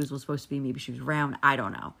like Bamboozle was supposed to be, maybe she was round. I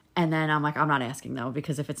don't know. And then I'm like, I'm not asking though,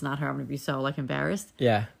 because if it's not her, I'm going to be so like embarrassed.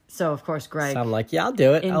 Yeah. So of course, Greg So I'm like, yeah, I'll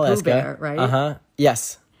do it. in I'll Pooh ask Bear, her. right? Uh-huh.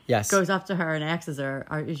 Yes. goes up to her and asks her,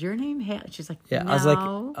 is your name Haley? She's like, Yeah.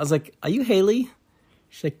 no. I was like, are you Haley?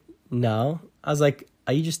 She's like, no. I was like,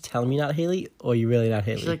 are you just telling me not Haley, or are you really not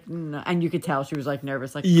Haley? She's like, no. And you could tell she was like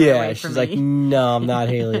nervous, like, get yeah. away from She's me. like, no, I'm not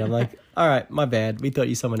Haley. I'm like, all right, my bad. We thought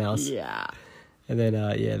you someone else. Yeah. And then,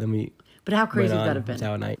 then we. But how crazy went would that on have been? with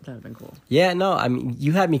our night. That would have been cool. Yeah, no, I mean,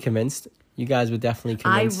 you had me convinced. You guys were definitely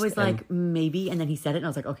I convinced. was like, maybe, and then he said it, and I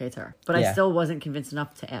was like, okay, it's her. But I Yeah. still wasn't convinced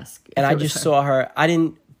enough to ask. if and it I was just her. saw her. I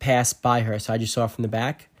didn't pass by her, so I just saw her from the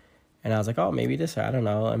back. And I was like, oh, maybe this her. I don't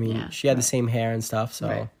know. I mean, Yeah, she had the right. same hair and stuff, so.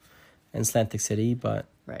 Right. In Atlantic City, but.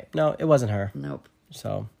 Right. No, it wasn't her. Nope.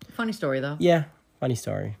 So. Funny story, though. Yeah, funny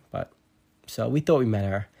story, but So we thought we met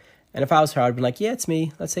her. And if I was her, I'd be like, yeah, it's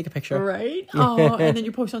me. Let's take a picture. Right? Oh, and then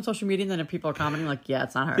you post on social media, and then people are commenting like, yeah,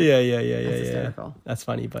 it's not her. Yeah. That's hysterical. That's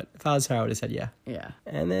funny. But if I was her, I would have said yeah. Yeah.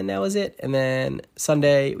 And then that was it. And then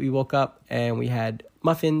Sunday, we woke up and we had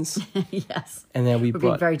muffins. Yes. And then We're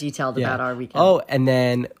being very detailed about our weekend. Oh, and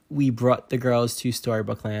then we brought the girls to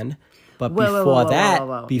Storybook Land. But Whoa, before whoa.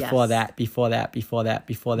 that, before that,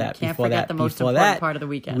 Can't forget the most important part of the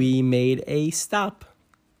weekend. we made a stop.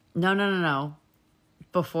 No.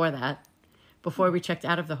 Before that, before we checked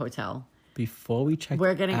out of the hotel,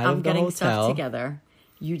 I'm getting stuff together.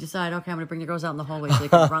 You decide, okay, I'm going to bring the girls out in the hallway so they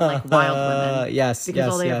can run like wild women. Yes,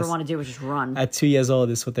 because all they ever want to do is just run. At 2 years old,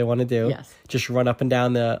 this is what they want to do. Yes. Just run up and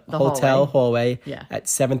down the hotel hallway Yeah. at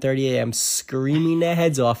 7:30 a.m. screaming their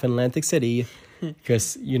heads off in Atlantic City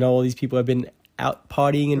because, all these people have been out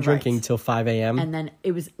partying and drinking till 5 a.m. And then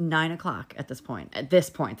it was 9 o'clock at this point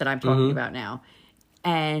that I'm talking about now.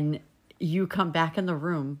 And you come back in the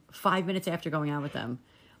room 5 minutes after going out with them.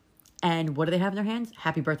 And what do they have in their hands?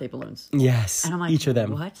 Happy birthday balloons. Yes. And I'm like, each of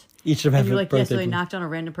them. What? Each of them have have birthday so they balloons. knocked on a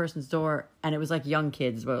random person's door, and it was like young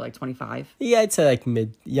kids, like 25. Yeah, I'd say like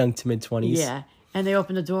young to mid 20s. Yeah. And they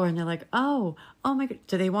opened the door, and they're like, oh my God,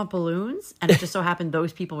 do they want balloons? And it just so happened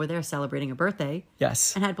those people were there celebrating a birthday.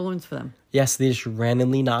 Yes. And had balloons for them. Yes, they just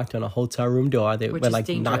randomly knocked on a hotel room door. They Which were is like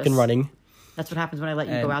dangerous. knocking, running. That's what happens when I let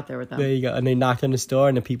you go out there with them. There you go. And they knocked on this door,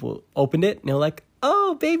 and the people opened it, and they were like,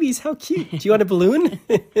 oh, babies, how cute. Do you want a balloon?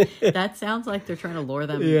 That sounds like they're trying to lure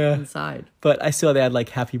them Yeah. inside. But I saw they had like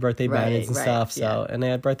happy birthday banners and right, stuff. So and they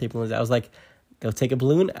had birthday balloons. I was like, they'll take a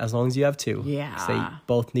balloon as long as you have two. Yeah. 'Cause they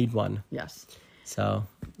both need one. Yes. So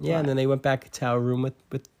yeah, and then they went back to our room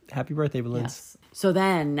with happy birthday balloons. Yes. So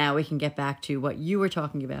then now we can get back to what you were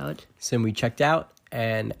talking about. So then we checked out,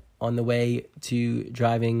 and on the way to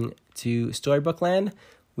driving to Storybook Land,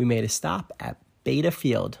 we made a stop at Beta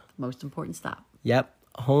Field. Most important stop. Yep.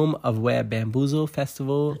 Home of where Bamboozle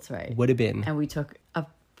Festival That's right. would have been. And we took a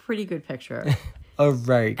pretty good picture. A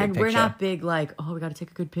very good And picture. we're not big like, oh, we got to take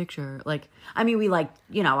a good picture. Like, I mean, we like,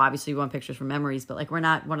 obviously we want pictures for memories, but like, we're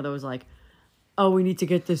not one of those like, oh, we need to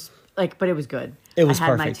get this. Like, but it was good. It was I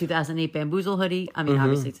had perfect. my 2008 Bamboozle hoodie. I mean,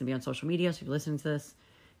 obviously it's going to be on social media, so if you're listening to this,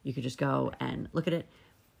 you could just go and look at it.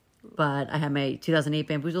 But I had my 2008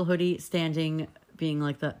 Bamboozle hoodie standing, being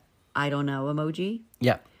like the I don't know emoji.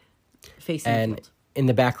 Yep. Facing the And field. in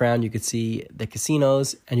the background, you could see the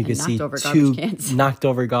casinos, and you could see knocked over two garbage cans. knocked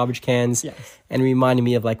over garbage cans. Yes. And it reminded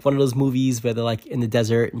me of like one of those movies where they're like in the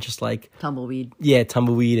desert and just like, Tumbleweed. yeah,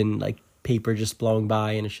 tumbleweed and like paper just blowing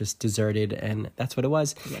by, and it's just deserted, and that's what it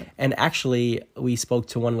was. Yeah. And actually, we spoke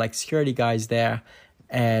to one like security guys there,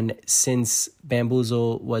 and since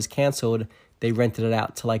Bamboozle was canceled, they rented it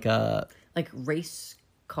out to like a Like race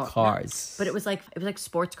cars. But it was like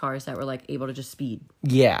sports cars that were like able to just speed.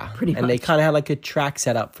 yeah, Pretty and they much. kind of had like a track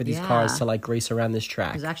set up for these cars Yeah. to like race around this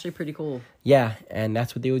track. It was actually pretty cool. Yeah, and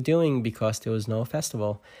that's what they were doing because there was no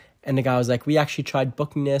festival. And the guy was like, we actually tried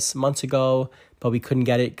booking this months ago, but we couldn't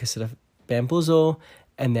get it because of the Bamboozle.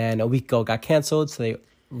 And then a week ago it got canceled, so they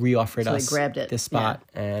reoffered So they us grabbed it, this spot.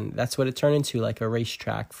 And that's what it turned into, like a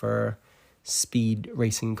racetrack for speed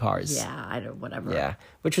racing cars. Yeah, I don't, whatever. Yeah,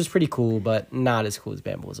 which was pretty cool, but not as cool as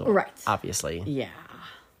Bamboozle. Right. Obviously. Yeah.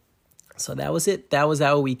 So that was it. That was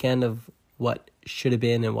our weekend of what should have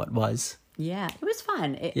been and what was. Yeah, it was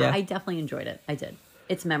fun. Yeah. I definitely enjoyed it. I did.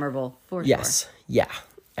 It's memorable, for Yes. sure. Yeah.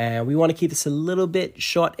 And we want to keep this a little bit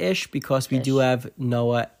short-ish because we do have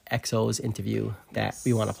Noah XO's interview that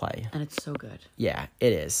we want to play. And it's so good. Yeah,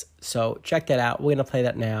 it is. So check that out. We're going to play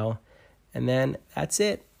that now. And then that's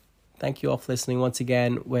it. Thank you all for listening. Once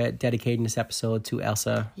again, we're dedicating this episode to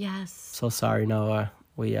Elsa. Yes. So sorry, Noah.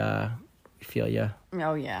 We feel you.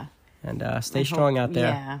 Oh, yeah. And stay strong out there.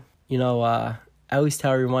 Yeah. You know, I always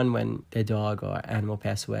tell everyone when their dog or animal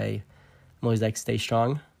pass away, I'm always like, stay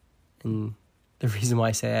strong. And the reason why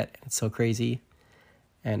I say that, it's so crazy.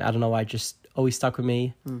 And I don't know why, it just always stuck with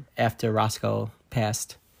me after Roscoe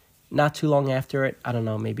passed. Not too long after it, I don't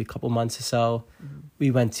know, maybe a couple months or so, we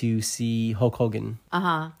went to see Hulk Hogan.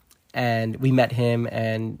 Uh-huh. And we met him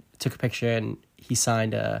and took a picture, and he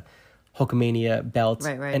signed a Hulkamania belt.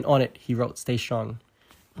 Right. And on it, he wrote, stay strong.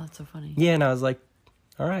 Oh, that's so funny. Yeah, and I was like,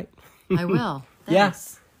 all right. I will. Yeah.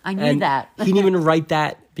 Thanks. I need And that. he didn't even write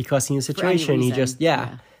that because he knew the For any situation. He reason. just, yeah.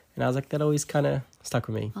 Yeah. And I was like, that always kind of stuck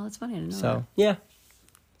with me. Oh, that's funny. I didn't know So, yeah.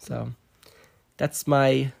 So, that's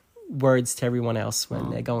my words to everyone else when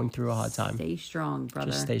they're going through a hard that. time. Stay strong,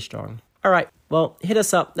 brother. Just stay strong. All right. Well, hit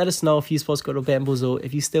us up. Let us know if you're supposed to go to Bamboozle,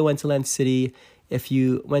 if you still went to Atlantic City, if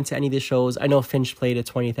you went to any of the shows. I know Finch played a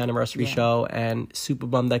 20th anniversary show, and super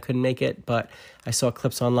bummed I couldn't make it, but I saw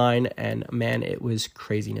clips online, and man, it was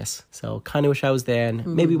craziness. So kind of wish I was there,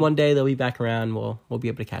 and maybe one day they'll be back around. We'll be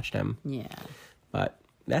able to catch them. Yeah. But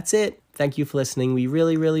that's it. Thank you for listening. We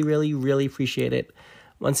really, really, really, really appreciate it.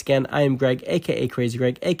 Once again, I am Greg, a.k.a. Crazy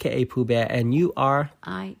Greg, a.k.a. Pooh Bear, and you are...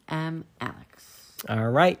 I am Alex.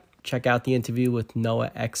 All right. Check out the interview with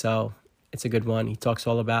Noah XO. It's a good one. He talks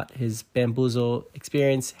all about his Bamboozle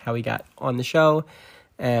experience, how he got on the show,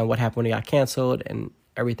 and what happened when he got canceled, and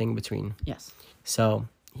everything in between. Yes. So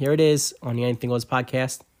here it is on the Anything Goes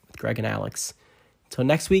podcast with Greg and Alex. Until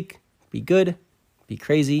next week, be good, be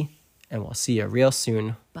crazy, and we'll see you real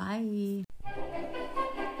soon. Bye.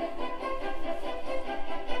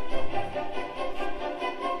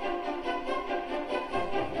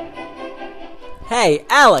 Hey,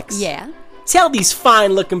 Alex. Yeah. Tell these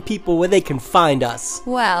fine-looking people where they can find us.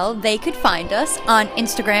 Well, they could find us on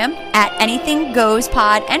Instagram at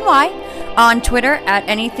anythinggoespodny, on Twitter at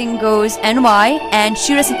anythinggoesny, and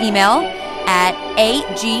shoot us an email at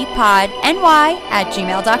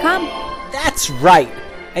agpodny@gmail.com. That's right.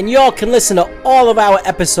 And y'all can listen to all of our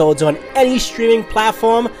episodes on any streaming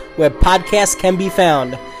platform where podcasts can be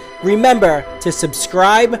found. Remember to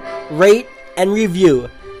subscribe, rate, and review,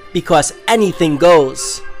 because anything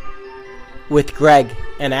goes with Greg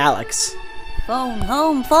and Alex. Phone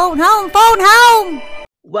home, phone home, phone home!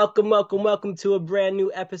 Welcome to a brand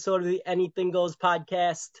new episode of the Anything Goes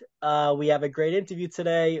podcast. We have a great interview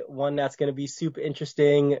today, one that's going to be super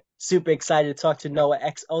interesting. Super excited to talk to Noah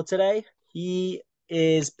XO today. He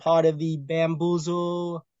is part of the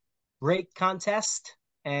Bamboozle break contest,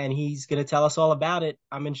 and he's going to tell us all about it.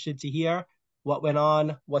 I'm interested to hear what went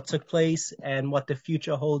on, what took place, and what the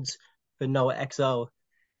future holds for Noah XO.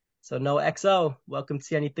 So Noah XO, welcome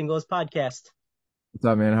to Anything Goes podcast. What's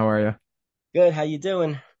up, man? How are you? Good. How you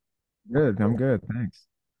doing? Good. I'm good. Thanks.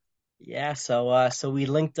 Yeah. So we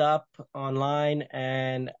linked up online,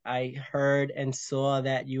 and I heard and saw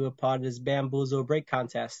that you were part of this Bamboozle break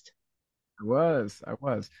contest. I was.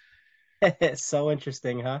 It's so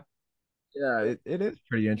interesting, huh? Yeah, it is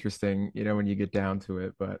pretty interesting, when you get down to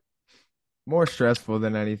it, but more stressful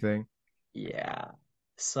than anything. Yeah.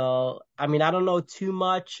 So, I mean, I don't know too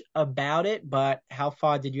much about it, but how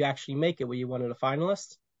far did you actually make it? Were you one of the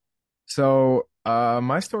finalists? So,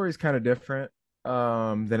 my story is kind of different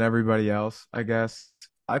than everybody else, I guess.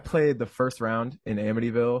 I played the first round in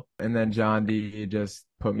Amityville, and then John D just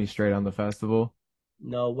put me straight on the festival.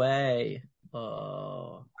 No way.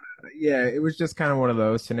 Oh. Yeah, it was just kind of one of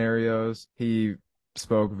those scenarios. He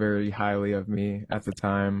spoke very highly of me at the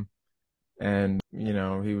time, and,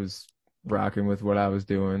 he was rocking with what I was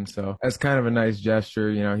doing. So as kind of a nice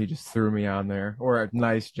gesture, he just threw me on there, or a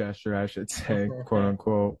nice gesture, I should say, quote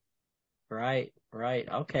unquote. Right.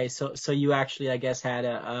 Okay. So you actually, I guess, had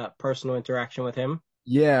a personal interaction with him?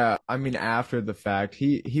 Yeah. I mean, after the fact,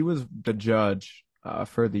 he was the judge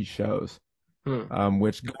for these shows,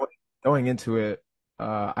 which going into it,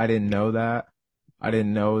 I didn't know that. I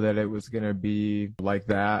didn't know that it was going to be like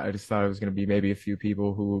that. I just thought it was going to be maybe a few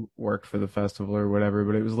people who worked for the festival or whatever,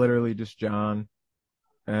 but it was literally just John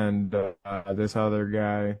and this other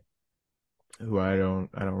guy who I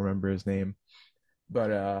don't remember his name,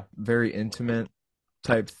 but very intimate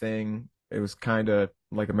type thing. It was kind of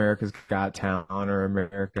like America's Got Talent or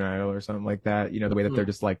American Idol or something like that. The way that they're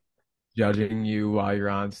just like judging you while you're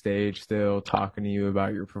on stage, still talking to you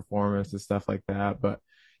about your performance and stuff like that. But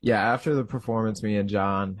yeah, after the performance, me and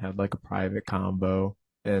John had like a private combo,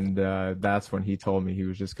 and that's when he told me he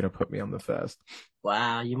was just going to put me on the fest.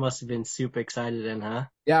 Wow, you must have been super excited then, huh?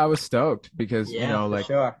 Yeah, I was stoked because,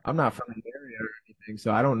 Sure. I'm not from the area or anything,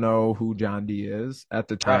 so I don't know who John D is at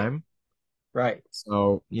the time. Right.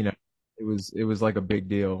 So, it was like a big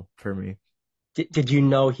deal for me. Did you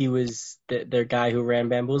know he was the guy who ran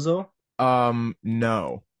Bamboozle?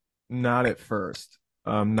 No, not at first.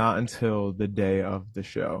 Not until the day of the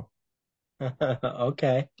show.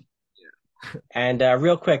 Okay. And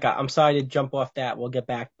real quick, I'm sorry to jump off that. We'll get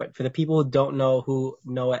back. But for the people who don't know who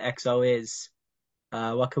Noah XO is,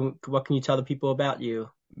 what can you tell the people about you?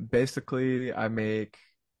 Basically, I make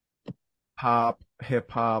pop, hip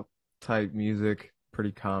hop type music,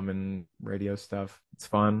 pretty common radio stuff. It's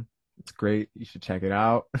fun. It's great. You should check it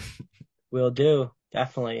out. Will do.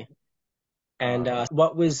 Definitely. And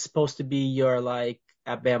what was supposed to be your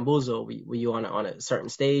at Bamboozle? Were you on a certain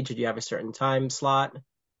stage? Did you have a certain time slot?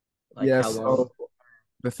 Yeah, how long? so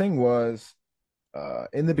the thing was,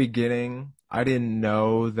 in the beginning, I didn't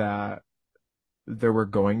know that there were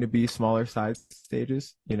going to be smaller side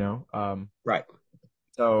stages, you know. Right.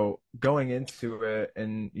 So going into it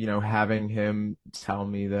and, you know, having him tell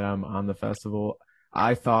me that I'm on the festival,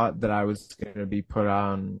 I thought that I was going to be put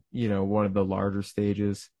on, you know, one of the larger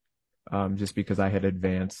stages, just because I had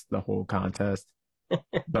advanced the whole contest.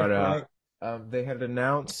 But Right. they had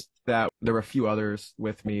announced that there were a few others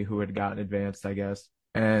with me who had gotten advanced, I guess,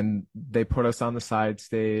 and they put us on the side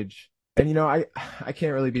stage. And, you know, I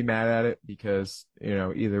can't really be mad at it because, you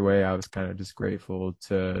know, either way, I was kind of just grateful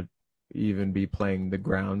to even be playing the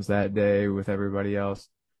grounds that day with everybody else.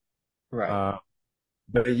 Right.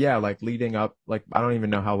 But yeah, like leading up, like I don't even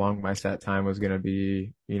know how long my set time was gonna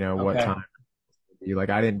be, you know, what Okay. time. Like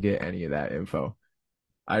I didn't get any of that info.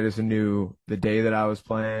 I just knew the day that I was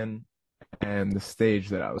playing and the stage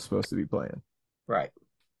that I was supposed to be playing. Right.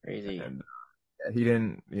 Crazy. And he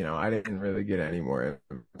didn't, you know, I didn't really get any more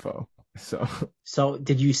info. So So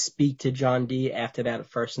did you speak to John D after that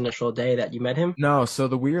first initial day that you met him? no, so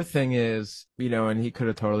the weird thing is, you know, and he could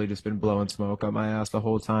have totally just been blowing smoke up my ass the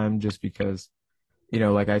whole time just because, you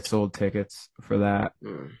know, like I sold tickets for that,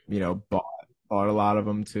 you know, bought a lot of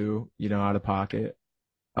them too, you know, out of pocket,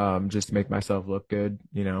 just to make myself look good,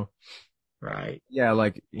 you know. Right. Yeah,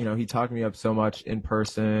 like, you know, he talked me up so much in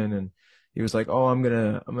person and he was like, "Oh, I'm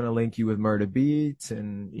gonna link you with Murder Beats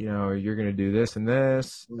and, you know, you're gonna do this and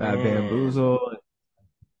this at Man. Bamboozle."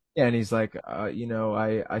 Yeah, and he's like, you know,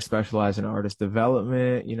 I specialize in artist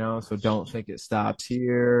development, you know, so don't think it stops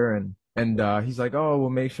here. And he's like, "Oh, well,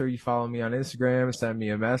 make sure you follow me on Instagram, send me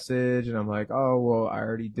a message." And I'm like, "Oh, well, I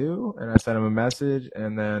already do." And I sent him a message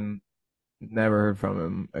and then never heard from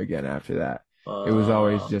him again after that. It was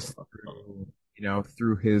always just, you know,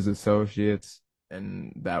 through his associates,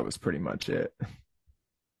 and that was pretty much it.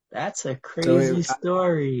 That's a So crazy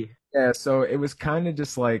story. yeah, so it was kind of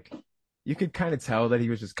just like you could kind of tell that he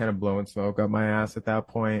was just kind of blowing smoke up my ass at that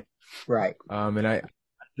point. Right. And I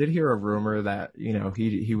did hear a rumor that, you know,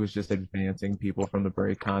 he was just advancing people from the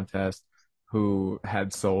break contest who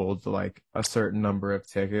had sold like a certain number of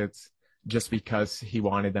tickets just because he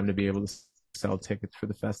wanted them to be able to sell tickets for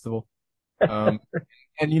the festival. And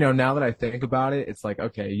you know, now that I think about it, it's like,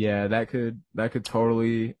 okay, yeah, that could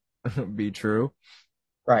totally be true.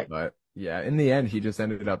 Right. But yeah, in the end, he just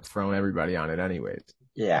ended up throwing everybody on it anyways.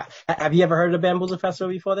 Yeah. Have you ever heard of the Bamboozle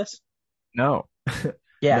Festival before this? No.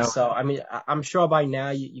 Yeah. No. So, I mean, I'm sure by now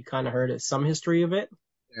you kind of heard some history of it.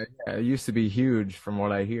 Yeah, it used to be huge from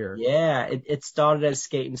what I hear. Yeah. It started as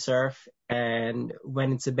skate and surf and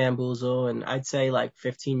went into Bamboozle. And I'd say like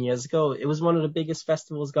 15 years ago, it was one of the biggest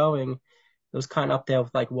festivals going. It was kind of up there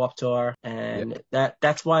with like Warped Tour, and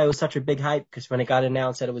that's why it was such a big hype, because when it got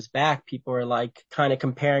announced that it was back, people were like kind of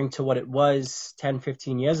comparing to what it was 10,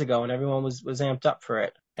 15 years ago, and everyone was amped up for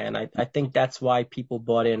it. And I think that's why people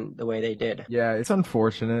bought in the way they did. Yeah, it's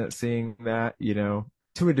unfortunate seeing that, you know,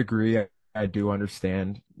 to a degree, I do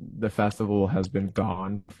understand the festival has been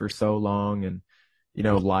gone for so long and, you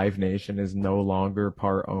know, Live Nation is no longer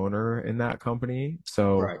part owner in that company.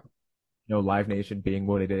 So, Right. you know, Live Nation being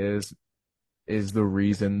what it is the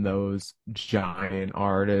reason those giant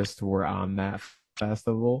artists were on that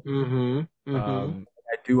festival.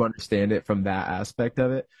 I do understand it from that aspect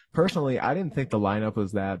of it. Personally, I didn't think the lineup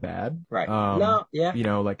was that bad. Right. No, yeah. You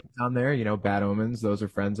know, like on there, you know, Bad Omens, those are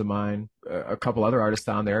friends of mine. A couple other artists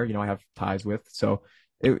on there, you know, I have ties with. So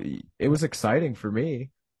it was exciting for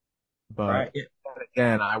me. But Right.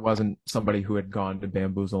 again, I wasn't somebody who had gone to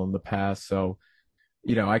Bamboozle in the past, so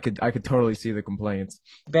you know, I could totally see the complaints.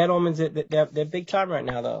 Bad Omens, they're big time right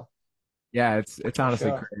now, though. Yeah, it's honestly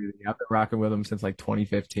Sure. crazy. I've been rocking with them since like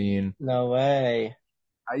 2015. No way.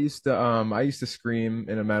 I used to scream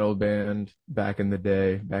in a metal band back in my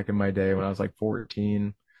day when I was like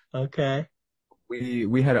 14. Okay.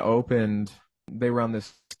 We had opened, they were on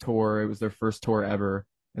this tour. It was their first tour ever,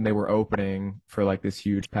 and they were opening for like this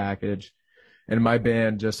huge package. And my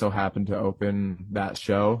band just so happened to open that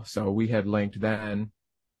show. So we had linked then.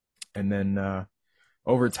 And then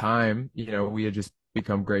over time, you know, we had just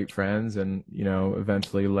become great friends and, you know,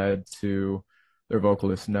 eventually led to their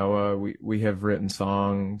vocalist Noah. We have written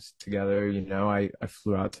songs together, you know. I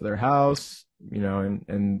flew out to their house, you know,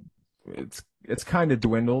 and it's kind of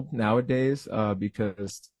dwindled nowadays,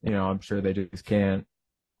 because, you know, I'm sure they just can't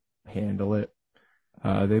handle it.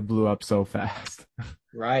 They blew up so fast.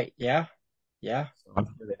 Right. Yeah. Yeah. So I'm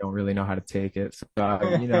sure they don't really know how to take it. So,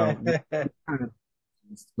 you know,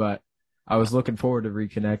 but I was looking forward to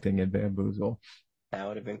reconnecting in Bamboozle. That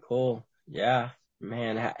would have been cool. Yeah.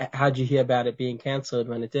 Man, how'd you hear about it being canceled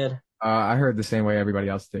when it did? I heard the same way everybody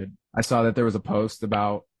else did. I saw that there was a post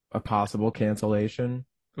about a possible cancellation.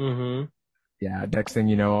 Mm-hmm. Yeah, next thing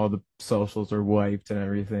you know, all the socials are wiped and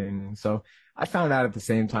everything. So I found out at the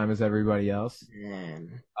same time as everybody else.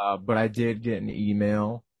 Man. But I did get an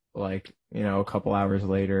email like, a couple hours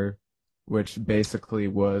later, which basically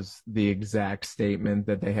was the exact statement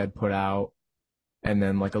that they had put out, and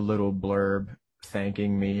then like a little blurb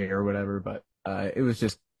thanking me or whatever. But it was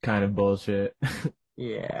just kind of bullshit.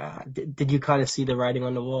 Yeah. Did you kind of see the writing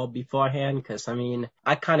on the wall beforehand? Because I mean,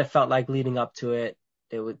 I kind of felt like leading up to it,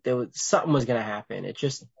 there was something was gonna happen. It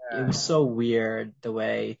was so weird the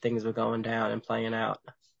way things were going down and playing out.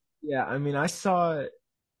 Yeah, I mean, I saw,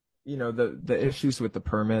 the issues with the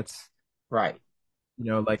permits. Right.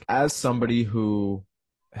 Like as somebody who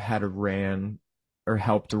had ran or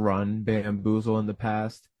helped run Bamboozle in the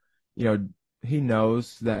past, he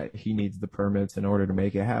knows that he needs the permits in order to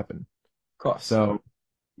make it happen. Of course. So,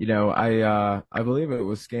 I believe it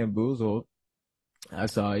was Scamboozled. I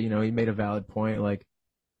saw, he made a valid point, like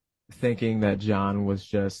thinking that John was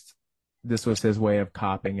this was his way of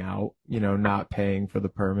copping out, not paying for the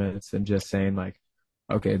permits and just saying like,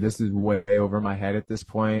 okay, this is way over my head at this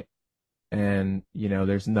point, and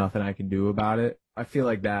there's nothing I can do about it. I feel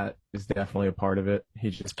like that is definitely a part of it. He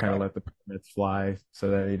just kind of let the permits fly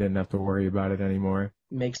so that he didn't have to worry about it anymore.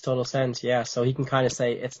 Makes total sense. Yeah. So he can kind of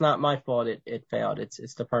say, it's not my fault. It failed.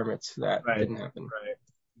 It's the permits that didn't happen. Right.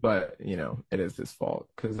 But, it is his fault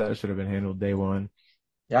because that should have been handled day one.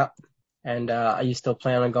 Yeah. And are you still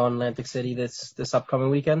planning on going to Atlantic City this upcoming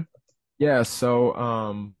weekend? Yeah.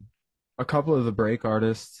 So, a couple of the break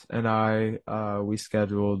artists and we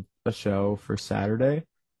scheduled a show for Saturday.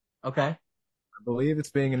 Okay. I believe it's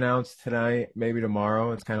being announced tonight, maybe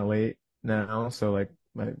tomorrow. It's kind of late now, so like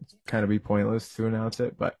might kind of be pointless to announce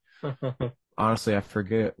it. But honestly, I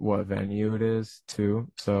forget what venue it is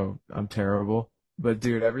too, so I'm terrible. But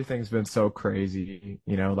dude, everything's been so crazy,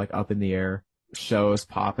 like up in the air. Shows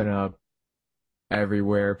popping up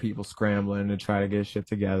everywhere, people scrambling to try to get shit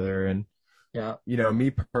together. And yeah, me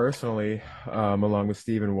personally, along with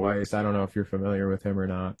Stephen Weiss, I don't know if you're familiar with him or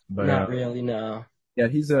not, but not really, no. Yeah,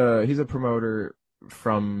 he's a promoter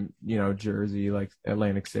from, Jersey, like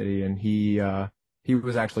Atlantic City, and he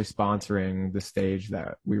was actually sponsoring the stage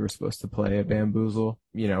that we were supposed to play at Bamboozle.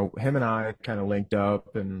 Him and I kind of linked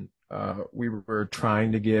up, and we were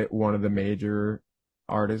trying to get one of the major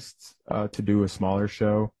artists to do a smaller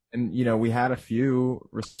show. And we had a few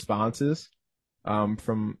responses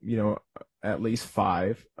from, at least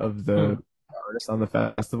 5 of the artists on the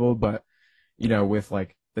festival, but with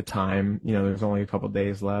like the time, there's only a couple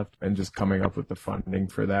days left, and just coming up with the funding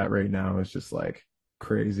for that right now is just like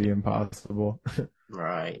crazy impossible.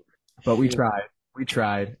 Right. But we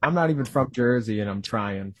tried. I'm not even from Jersey, and I'm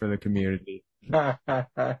trying for the community. Yeah,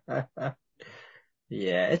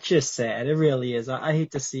 it's just sad. It really is. I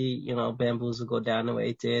hate to see, Bamboozle go down the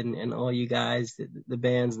way it did, and all you guys, the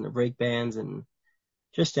bands and the break bands and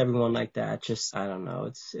just everyone like that. Just, I don't know.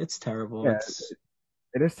 It's terrible. Yeah,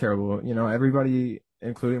 it is terrible. Everybody,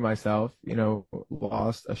 including myself,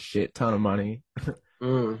 lost a shit ton of money.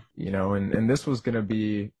 And this was gonna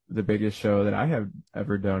be the biggest show that I have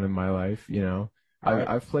ever done in my life.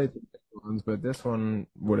 I've played the big ones, but this one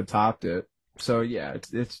would have topped it. So yeah,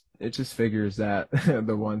 it just figures that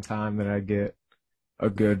the one time that I get a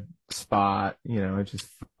good spot, it just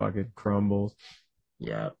fucking crumbles.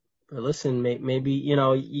 Yeah, but listen, maybe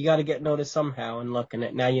you got to get noticed somehow, and look,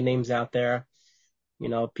 and now your name's out there.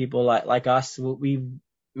 People like us, we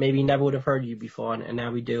maybe never would have heard you before, and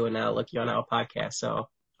now we do, and now look, you're on our podcast. So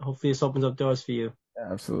hopefully this opens up doors for you.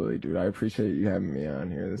 Absolutely, dude. I appreciate you having me on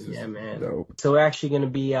here. This is dope. So we're actually going to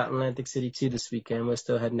be out in Atlantic City too this weekend. We're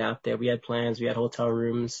still heading out there. We had plans. We had hotel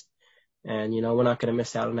rooms, and we're not going to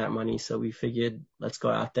miss out on that money. So we figured let's go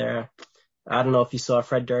out there. I don't know if you saw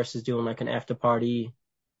Fred Durst is doing like an after party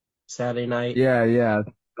Saturday night. Yeah.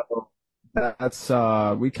 So that's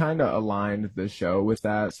we kind of aligned the show with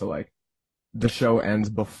that. So like the show ends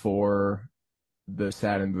before the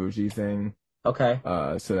Sad and Bougie thing. Okay.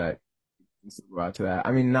 So that go out to that.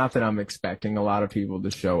 I mean, not that I'm expecting a lot of people to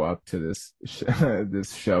show up to this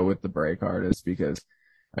this show with the break artists, because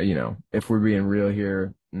if we're being real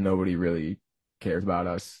here, nobody really cares about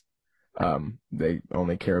us. They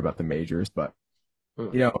only care about the majors. But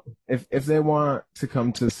if they want to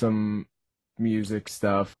come to some music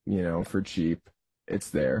stuff, for cheap, it's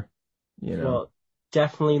there. Well,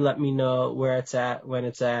 definitely let me know where it's at, when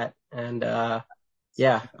it's at, and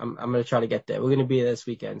yeah, I'm gonna try to get there. We're gonna be there this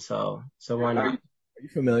weekend, so why not? Are you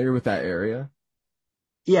familiar with that area?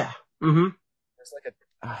 Yeah. Mm-hmm. There's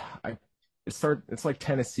like it's like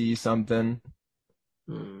Tennessee something.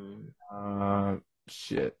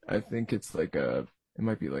 Shit. I think it's like It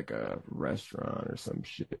might be like a restaurant or some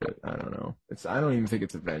shit. I don't know. I don't even think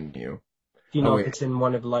it's a venue. Do you Oh know if wait, it's in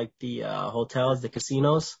one of like the hotels, the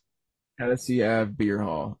casinos? Tennessee Ave Beer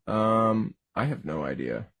Hall. I have no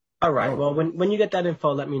idea. All I right. don't. Well, when you get that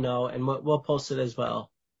info, let me know, and we'll post it as well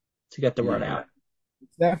to get the word Yeah, out.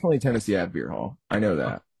 it's definitely Tennessee Ave Beer Hall. I know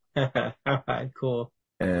that. All right. Cool.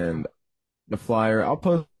 And the flyer, I'll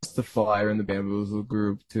post the flyer in the Bamboozle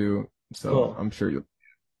group too. So Cool. I'm sure you'll.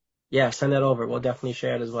 Yeah, send that over. We'll definitely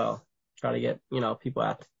share it as well. Try to get people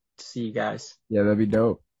out to see you guys Yeah, that'd be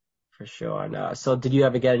dope. for sure. And so, did you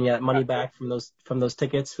ever get any money back from those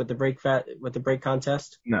tickets with the break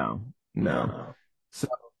contest? No, no. No. So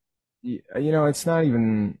it's not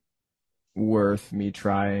even worth me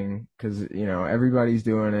trying because everybody's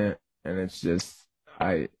doing it, and it's just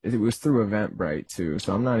it was through Eventbrite too,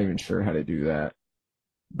 so I'm not even sure how to do that.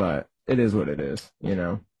 But it is what it is. It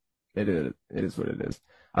is what it is.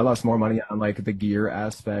 I lost more money on like the gear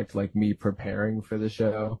aspect, like me preparing for the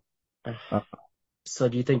show. So,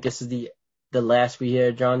 do you think this is the last we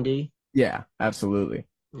hear, John D? Yeah, absolutely.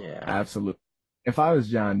 Yeah. Absolutely. If I was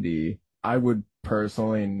John D, I would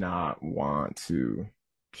personally not want to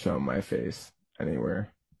show my face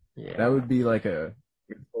anywhere. Yeah. That would be like a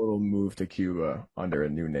total move to Cuba under a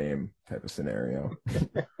new name type of scenario.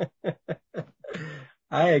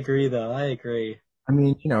 I agree, though. I agree. I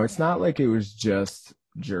mean, it's not like it was just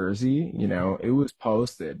Jersey, it was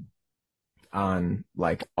posted on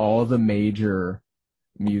like all the major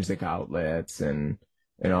music outlets and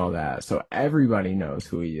all that. So everybody knows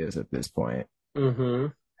who he is at this point. Mm-hmm.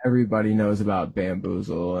 Everybody knows about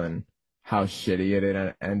Bamboozle and how shitty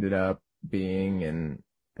it ended up being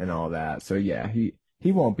and all that. So yeah,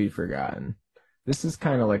 he won't be forgotten. This is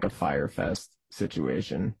kind of like a Fire Fest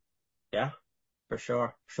situation. Yeah, for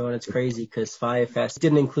sure. And it's crazy because Firefest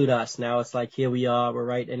didn't include us. Now it's like, here we are, we're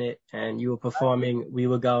right in it. And you were performing, we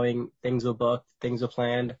were going, things were booked, things were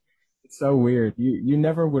planned. It's so weird. You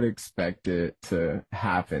never would expect it to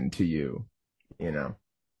happen to you, Yeah.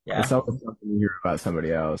 It's always something you hear about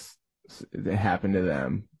somebody else. It happened to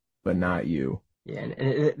them, but not you. Yeah,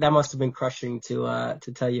 and that must have been crushing to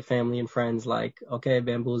tell your family and friends, like, okay,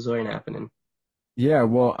 Bamboozle ain't happening. Yeah,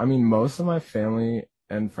 well, I mean, most of my family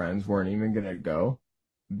and friends weren't even gonna go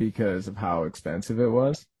because of how expensive it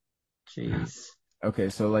was. Jeez. Okay,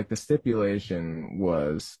 so like the stipulation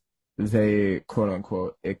was they quote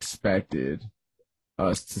unquote expected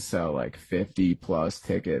us to sell like 50 plus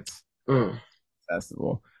tickets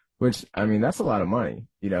festival, which I mean that's a lot of money.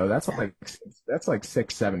 That's like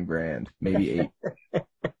 6-7 grand, maybe 8,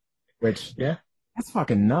 which that's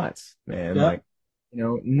fucking nuts, man. Yeah. Like,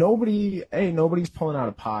 nobody's pulling out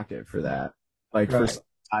of pocket for that. Like for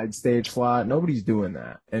side stage slot, nobody's doing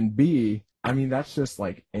that. And B, I mean that's just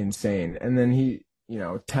like insane. And then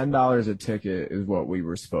 $10 a ticket is what we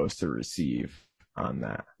were supposed to receive on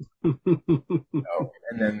that.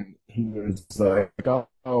 And then he was like, oh,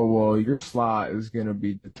 well, your slot is going to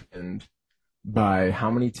be determined by how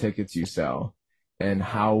many tickets you sell and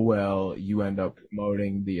how well you end up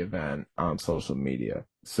promoting the event on social media.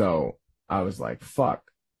 So I was like, fuck.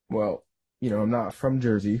 Well, I'm not from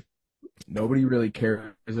Jersey. Nobody really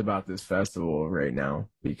cares about this festival right now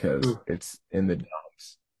because it's in the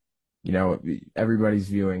dumps. Everybo's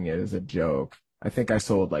viewing it as a joke. I think I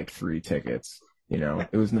sold like 3 tickets.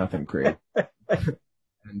 It was nothing great. And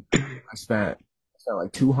I spent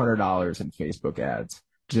like $200 in Facebook ads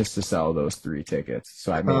just to sell those 3 tickets.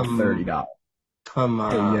 So I made $30. Come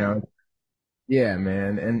on. Yeah,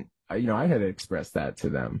 man. And I had expressed that to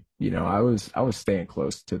them. I was staying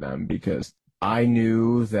close to them because I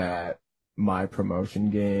knew that my promotion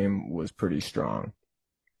game was pretty strong.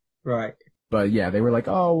 Right. But yeah, they were like,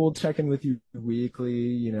 oh, we'll check in with you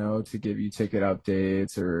weekly, to give you ticket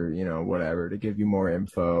updates or, whatever, to give you more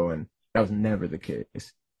info. And that was never the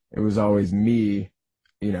case. It was always me,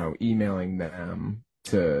 emailing them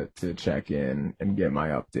to check in and get my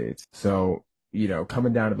updates. So,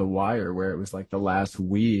 coming down to the wire where it was like the last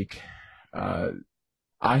week, I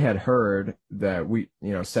had heard that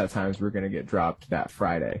set times were going to get dropped that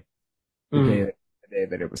Friday, the day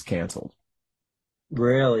that it was canceled.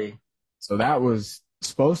 Really? So that was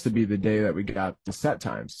supposed to be the day that we got the set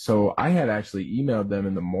times. So I had actually emailed them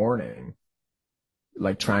in the morning,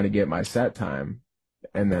 like trying to get my set time.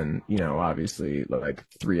 And then, obviously like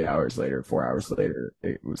 3 hours later, 4 hours later,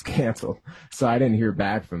 it was canceled. So I didn't hear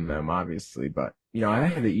back from them, obviously. But, I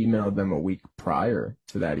had to email them a week prior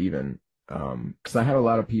to that even. Because I had a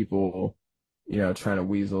lot of people, trying to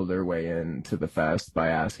weasel their way into the fest by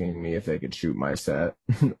asking me if they could shoot my set.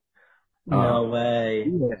 No way.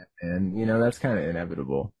 Yeah, and that's kind of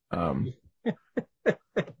inevitable.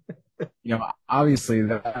 Obviously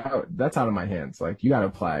that's out of my hands. Like, you got to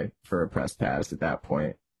apply for a press pass at that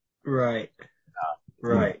point. Right. You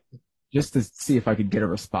know, Right. just to see if I could get a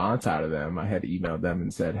response out of them. I had emailed them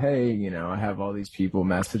and said, hey, I have all these people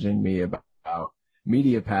messaging me about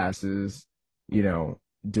media passes.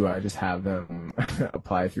 Do I just have them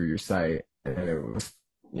apply through your site? And it was,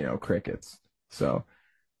 crickets. So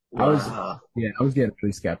I was getting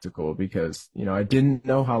pretty skeptical because, I didn't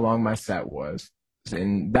know how long my set was.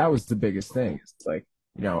 And that was the biggest thing. It's like,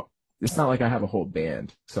 it's not like I have a whole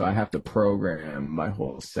band, so I have to program my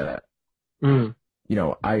whole set. Mm.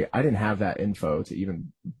 I didn't have that info to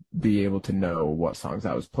even be able to know what songs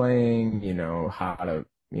I was playing,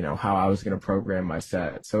 how I was going to program my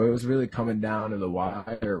set. So it was really coming down to the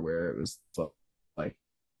wire where it was like,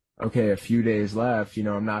 okay, a few days left,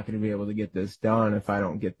 I'm not going to be able to get this done if I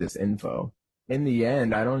don't get this info. In the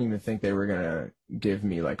end, I don't even think they were going to give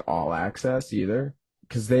me like all access either,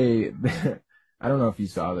 because I don't know if you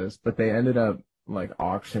saw this, but they ended up like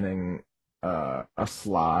auctioning a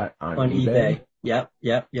slot on eBay. Yep.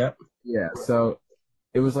 Yeah, so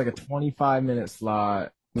it was like a 25-minute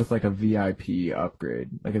slot with like a VIP upgrade,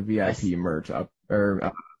 like a VIP merch up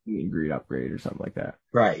or meet and greet upgrade or something like that.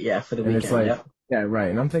 Right, yeah, for the And weekend. it's like, yep. yeah, right.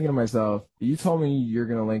 And I'm thinking to myself, you told me you're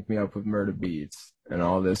gonna link me up with Murda Beats and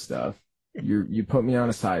all this stuff. You put me on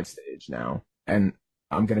a side stage now, and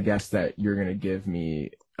I'm gonna guess that you're gonna give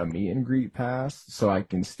me a meet and greet pass so I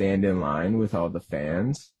can stand in line with all the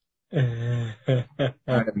fans. Try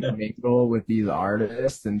to mingle with these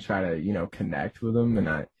artists and try to, connect with them.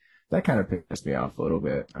 And that kind of pissed me off a little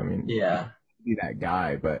bit. I mean, Yeah. be that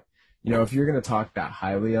guy, but if you're going to talk that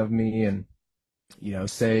highly of me and,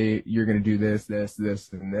 say you're going to do this,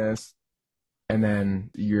 and this, and then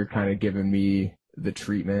you're kind of giving me the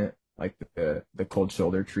treatment, like the cold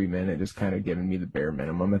shoulder treatment, and just kind of giving me the bare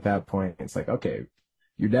minimum at that point. It's like, okay,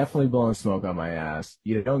 you're definitely blowing smoke on my ass.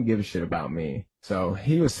 You don't give a shit about me. So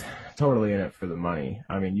he was totally in it for the money.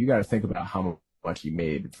 I mean, you got to think about how much he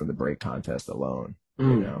made from the break contest alone.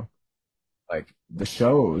 Like the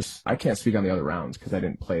shows, I can't speak on the other rounds because I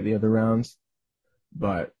didn't play the other rounds,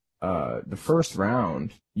 but the first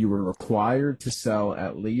round, you were required to sell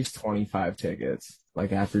at least 25 tickets.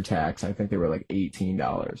 Like after tax, I think they were like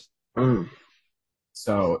 $18.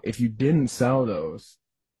 So if you didn't sell those,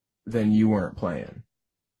 then you weren't playing.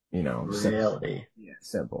 Really? Yeah,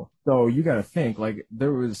 simple. So you got to think, like,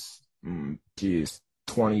 there was,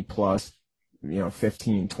 20 plus,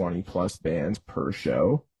 15, 20 plus bands per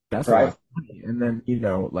show. That's right. A lot of money. And then,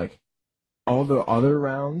 like, all the other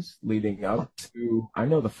rounds leading up to, I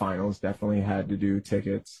know the finals definitely had to do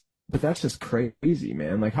tickets, but that's just crazy,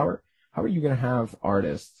 man. Like, how are you going to have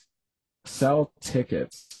artists sell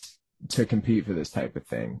tickets to compete for this type of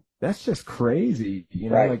thing? That's just crazy.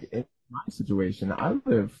 Right. Like, in my situation, I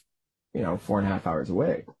live, 4.5 hours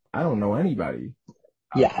away. I don't know anybody.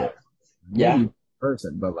 Yeah. Maybe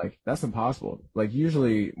person, but like, that's impossible. Like,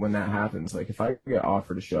 usually when that happens, like, if I get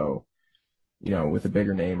offered a show, with a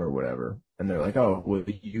bigger name or whatever, and they're like, oh, well,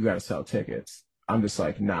 you got to sell tickets. I'm just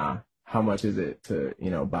like, nah, how much is it to,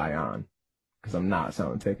 buy on? Because I'm not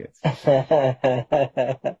selling tickets.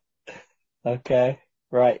 Okay.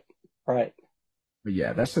 Right. But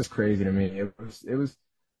yeah, that's just crazy to me. It was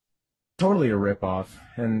totally a ripoff.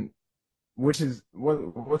 And which is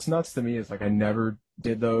what's nuts to me is like, I never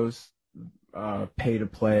did those pay to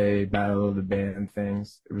play battle of the band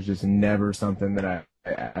things. It was just never something that I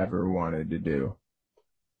ever wanted to do.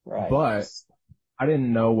 Right. But I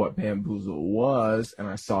didn't know what Bamboozle was, and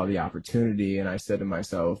I saw the opportunity, and I said to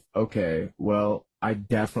myself, okay, well, I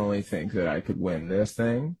definitely think that I could win this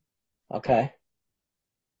thing. Okay.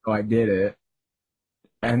 So I did it,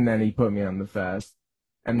 and then he put me on the fest,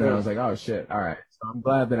 and then I was like, oh shit, all right. So I'm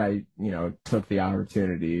glad that I, took the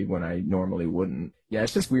opportunity when I normally wouldn't. Yeah,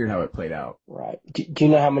 it's just weird how it played out. Right. Do you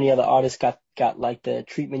know how many other artists got like the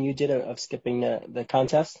treatment you did of skipping the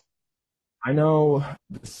contest? I know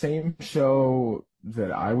the same show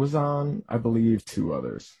that I was on, I believe 2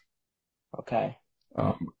 others. Okay.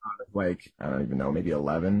 Out of like, I don't even know, maybe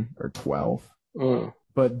 11 or 12.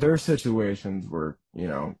 But their situations were,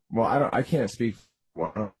 well, I can't speak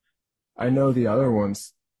for one. I know the other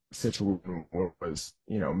one's situation was,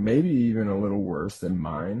 maybe even a little worse than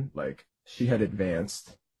mine. Like, she had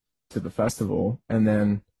advanced to the festival, and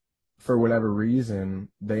then for whatever reason,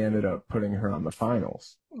 they ended up putting her on the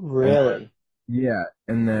finals. Really? Yeah.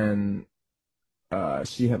 And then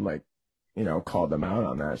she had like, called them out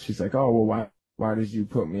on that. She's like, oh, well, why did you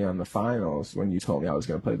put me on the finals when you told me I was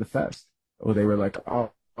going to play the fest? Well, they were like,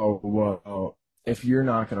 oh, well, if you're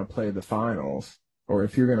not going to play the finals, or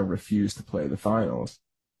if you're going to refuse to play the finals,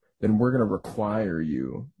 then we're going to require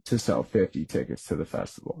you to sell 50 tickets to the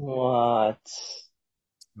festival. What?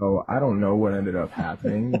 So I don't know what ended up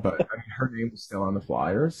happening, but I mean, her name was still on the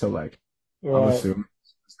flyer. So like, I'm Right. assuming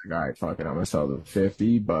it's like, all right, fuck it, I'm going to sell the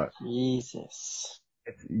 50. But Jesus.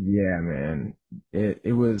 yeah, man,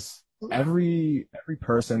 it was every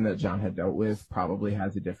person that John had dealt with probably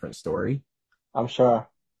has a different story. I'm sure.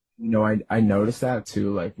 You know, I noticed that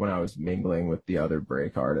too, like when I was mingling with the other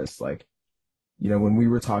break artists, like, you know, when we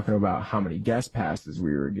were talking about how many guest passes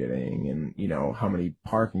we were getting and, you know, how many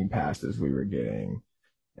parking passes we were getting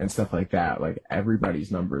and stuff like that, like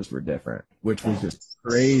everybody's numbers were different, which was just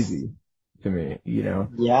crazy to me, you know?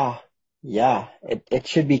 Yeah. Yeah. It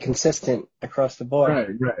should be consistent across the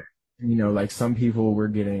board. Right. You know, like some people were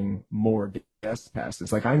getting more guest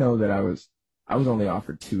passes. Like I know that I was only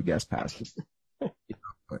offered 2 guest passes.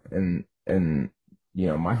 And you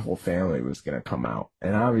know, my whole family was gonna come out,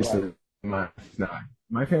 and obviously my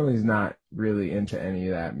family's not really into any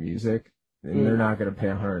of that music, and they're not gonna pay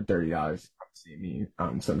 $130 to come see me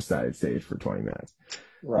on some side stage for 20 minutes.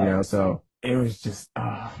 Right. You know, so it was just,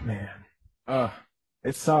 oh man,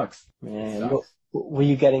 it sucks. Man, It sucks. were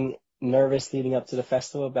you getting nervous leading up to the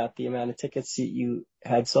festival about the amount of tickets you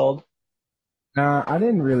had sold? I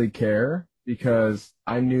didn't really care because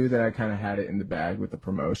I knew that I kind of had it in the bag with the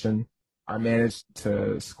promotion. I managed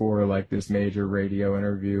to score like this major radio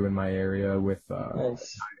interview in my area with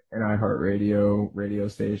Nice. an iHeartRadio radio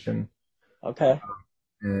station. Okay.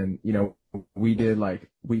 And, you know, we did like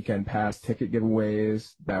weekend pass ticket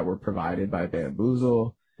giveaways that were provided by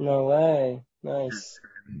Bamboozle. No way. Nice.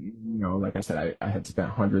 You know, like I said, I had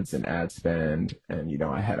spent hundreds in ad spend, and, you know,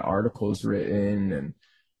 I had articles written, and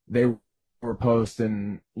they were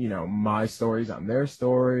posting, you know, my stories on their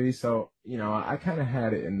story. So, you know, I kind of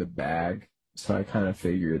had it in the bag. So I kind of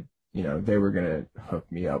figured, you know, they were going to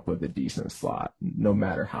hook me up with a decent slot, no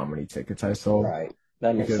matter how many tickets I sold. Right.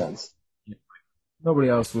 That makes sense. Nobody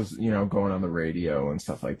else was, you know, going on the radio and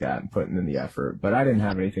stuff like that and putting in the effort. But I didn't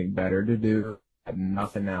have anything better to do. I had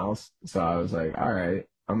nothing else. So I was like, all right,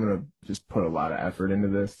 I'm going to just put a lot of effort into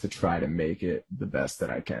this to try to make it the best that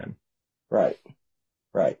I can. Right.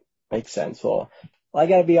 Makes sense. Well, I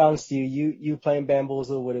gotta be honest with you. You playing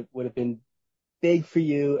Bamboozle would have been big for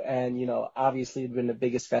you, and you know, obviously it'd been the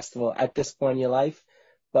biggest festival at this point in your life.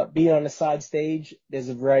 But being on the side stage, there's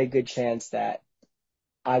a very good chance that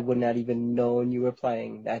I would not even known you were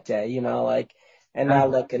playing that day. You know, like, and now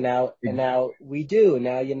look, and now we do.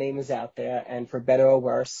 Now your name is out there, and for better or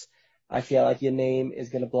worse, I feel like your name is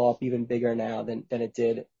gonna blow up even bigger now than it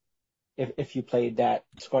did if you played that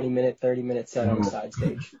 20-minute, 30-minute set on the side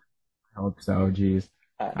stage. I hope so, geez.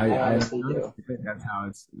 I honestly do. think that's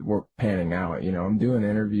how we're panning out. You know, I'm doing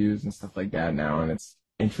interviews and stuff like that now, and it's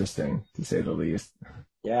interesting to say the least.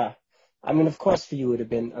 Yeah. I mean, of course, for you, it would have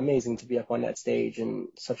been amazing to be up on that stage and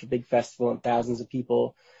such a big festival and thousands of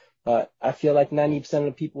people. But I feel like 90% of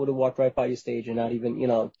the people would have walked right by your stage and not even, you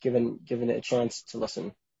know, given it a chance to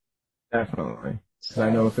listen. Definitely. Because I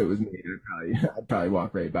know if it was me, I'd probably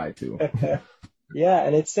walk right by too. Yeah,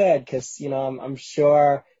 and it's sad because, you know, I'm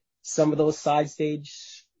sure some of those side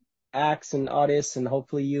stage acts and artists, and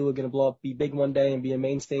hopefully you are going to blow up, be big one day and be a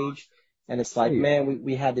main stage. And it's like, man,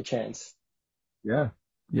 we had the chance. Yeah.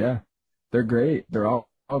 They're great. They're all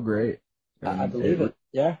great. I believe it.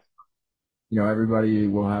 Yeah. You know, everybody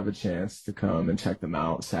will have a chance to come and check them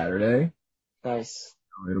out Nice.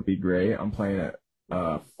 It'll be great. I'm playing at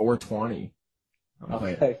 420.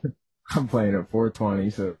 I'm playing at 420,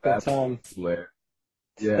 so that's lit.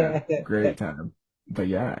 Yeah, great time. But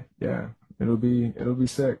yeah, it'll be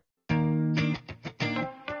sick.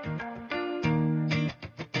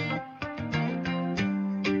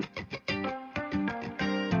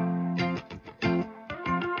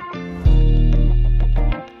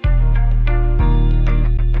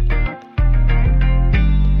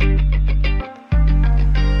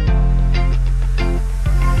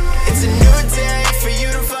 It's a new day for you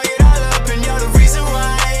to fuck it all up, and you're the reason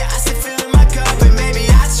why I still fill in my cup. And maybe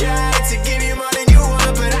I tried to give you more than you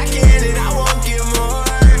want, but I can't and I won't give more.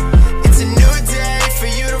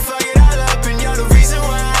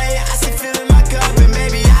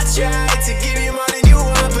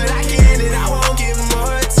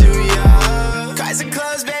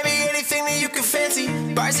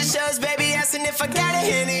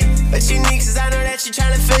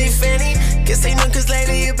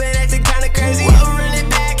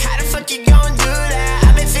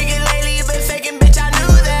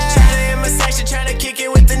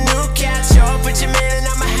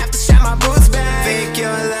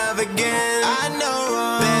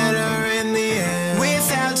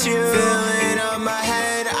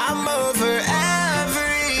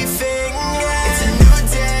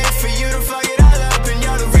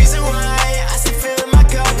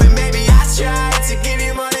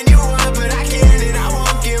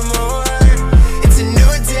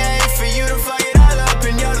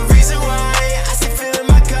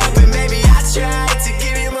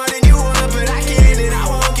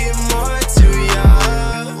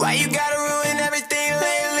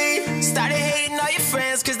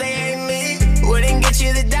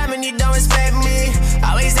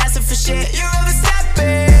 shit. You're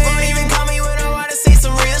overstepping. Won't even call me when I wanna say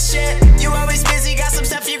some real shit. You always busy, got some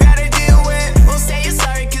stuff you gotta deal with. Won't say you're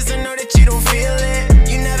sorry, cause I know that you don't feel it.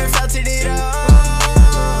 You never felt it at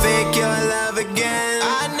all. Fake your love again.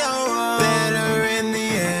 I know I'm better in the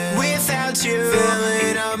end. Without you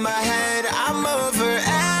filling up my head, I'm over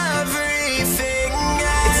everything.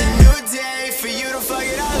 It's a new day for you to fuck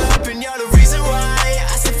it all up, and you're the reason why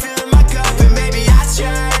I still feel in my cup. And maybe I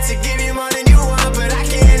tried to give you more than you want, but I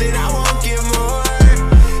can't and I won't give more.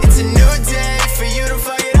 It's a new day for you to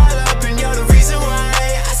fuck it all up, and you're the reason why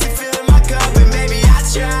I still feel in my cup. And maybe I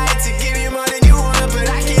tried to give you more than you want, but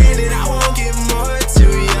I can't and I won't give more to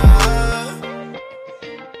you.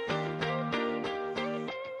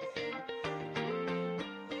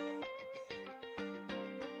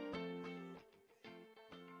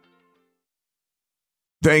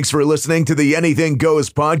 Thanks for listening to the Anything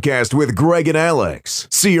Goes podcast with Greg and Alex.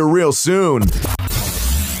 See you real soon,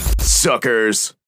 suckers.